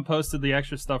still haven't posted the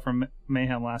extra stuff from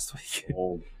Mayhem last week.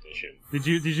 Gold edition. Did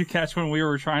you catch when we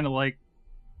were trying to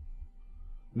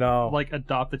No.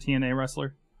 adopt the TNA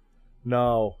wrestler?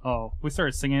 No. Oh, we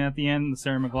started singing at the end the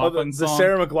Sarah McLachlan the song.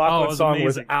 Sarah McLachlan song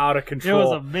was amazing. out of control. It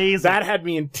was amazing. That had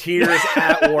me in tears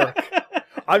at work.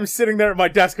 I'm sitting there at my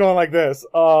desk going like this.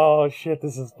 Oh shit,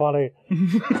 this is funny.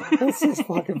 This is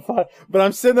fucking fun. But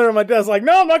I'm sitting there at my desk like,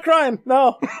 no, I'm not crying.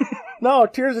 No. No,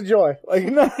 tears of joy. Like,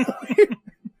 no.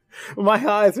 My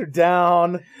eyes are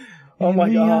down. Oh my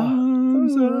god.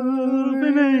 Arms of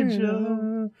an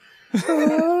angel.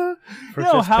 For You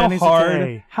know just how pennies a hard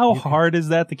day. hard is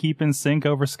that to keep in sync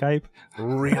over Skype?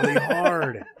 Really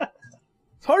hard.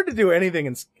 It's hard to do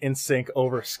anything in sync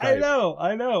over Skype.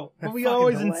 I know. But That we fucking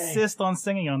always delay. insist on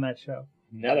singing on that show.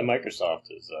 Now that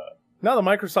Microsoft is, Now the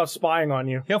Microsoft's spying on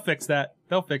you. He'll fix that.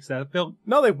 They'll fix that.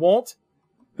 No, they won't.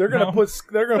 They're gonna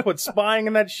No. put spying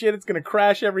in that shit. It's gonna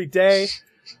crash every day.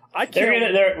 I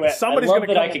can't. Somebody's I love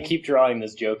gonna that I come- could keep drawing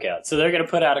this joke out. So they're going to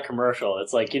put out a commercial.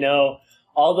 It's like,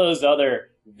 all those other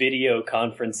video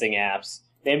conferencing apps,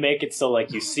 they make it so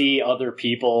like you see other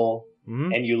people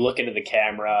Mhm. and you look into the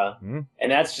camera, Mhm.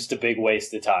 and that's just a big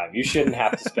waste of time. You shouldn't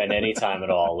have to spend any time at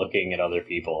all looking at other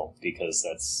people because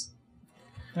that's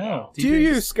Oh, Do you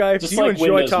use Skype? just Do you like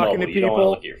enjoy Windows talking Mobile. to You don't want to people?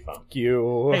 look at your phone. Fuck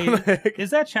you. Hey, is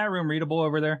that chat room readable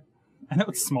over there? I know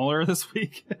it's smaller this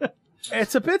week.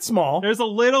 It's a bit small, There's a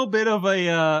little bit of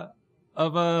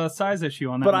a size issue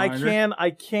on that. but monitor. I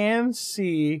can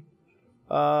see.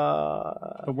 The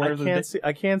word I of the can't day- see.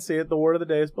 I can see it. The word of the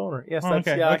day is boner. Yes, Oh, that's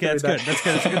okay, yeah. I okay, can that's read good. That's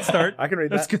good. That's a good start. I can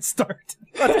read That's a that. good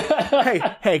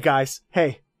start. Hey, guys.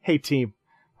 Hey, team.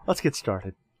 Let's get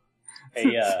started. Hey,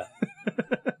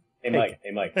 hey, Mike.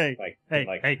 Hey, Mike. Hey, Mike. hey,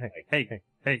 Mike. hey, Mike. hey,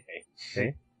 hey.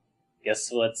 Hey.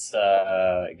 Guess what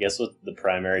the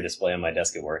primary display on my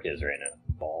desk at work is right now?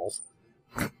 Balls.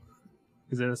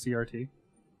 Is it a CRT?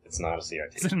 It's not a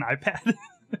CRT. Is it an iPad?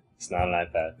 It's not an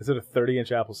iPad. Is it a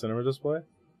 30-inch Apple Cinema display?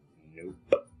 Nope.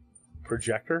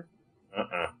 Projector?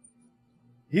 Uh-uh.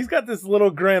 He's got this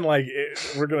little grin like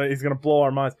he's gonna blow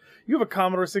our minds. You have a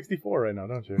Commodore 64 right now,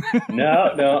 don't you?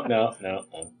 No.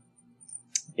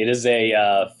 It is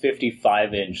a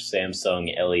 55-inch Samsung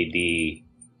LED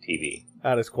TV.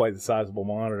 That is quite the sizable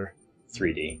monitor.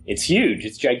 3D. It's huge.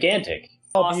 It's gigantic.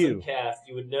 You. Cast,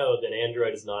 you would know that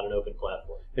Android is not an open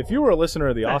platform. If you were a listener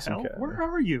of the The Awesome hell? Cast, Where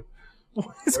are you? What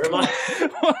is Where am going-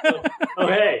 I? Oh,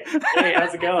 hey. Hey,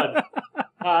 how's it going?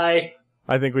 Hi.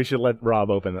 I think we should let Rob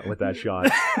open it with that shot.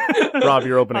 Rob,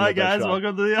 you're opening Hi with that guys, shot.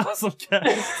 welcome to the Awesome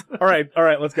Cast. All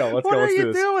right, let's go. Let's What are do you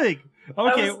this. doing?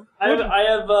 Okay, I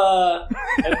have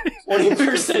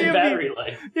 20% battery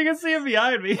life. you can see it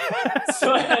behind me.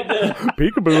 So I had to...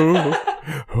 Peekaboo.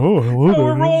 Oh, hello We're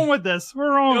there. rolling with this.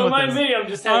 We're rolling Don't with mind this. me. I'm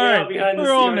just All hanging right, out behind the we're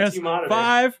rolling CRT this. monitor.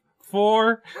 5,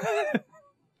 4.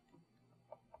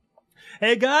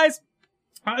 Hey guys,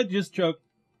 I just choked.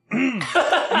 You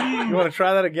want to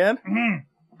try that again?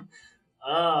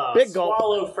 Big gulp.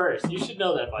 Swallow first. You should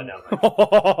know that by now.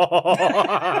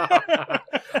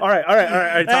 All right.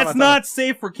 Time That's out, time not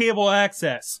safe for cable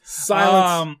access. out.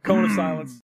 Silence. Cone of silence.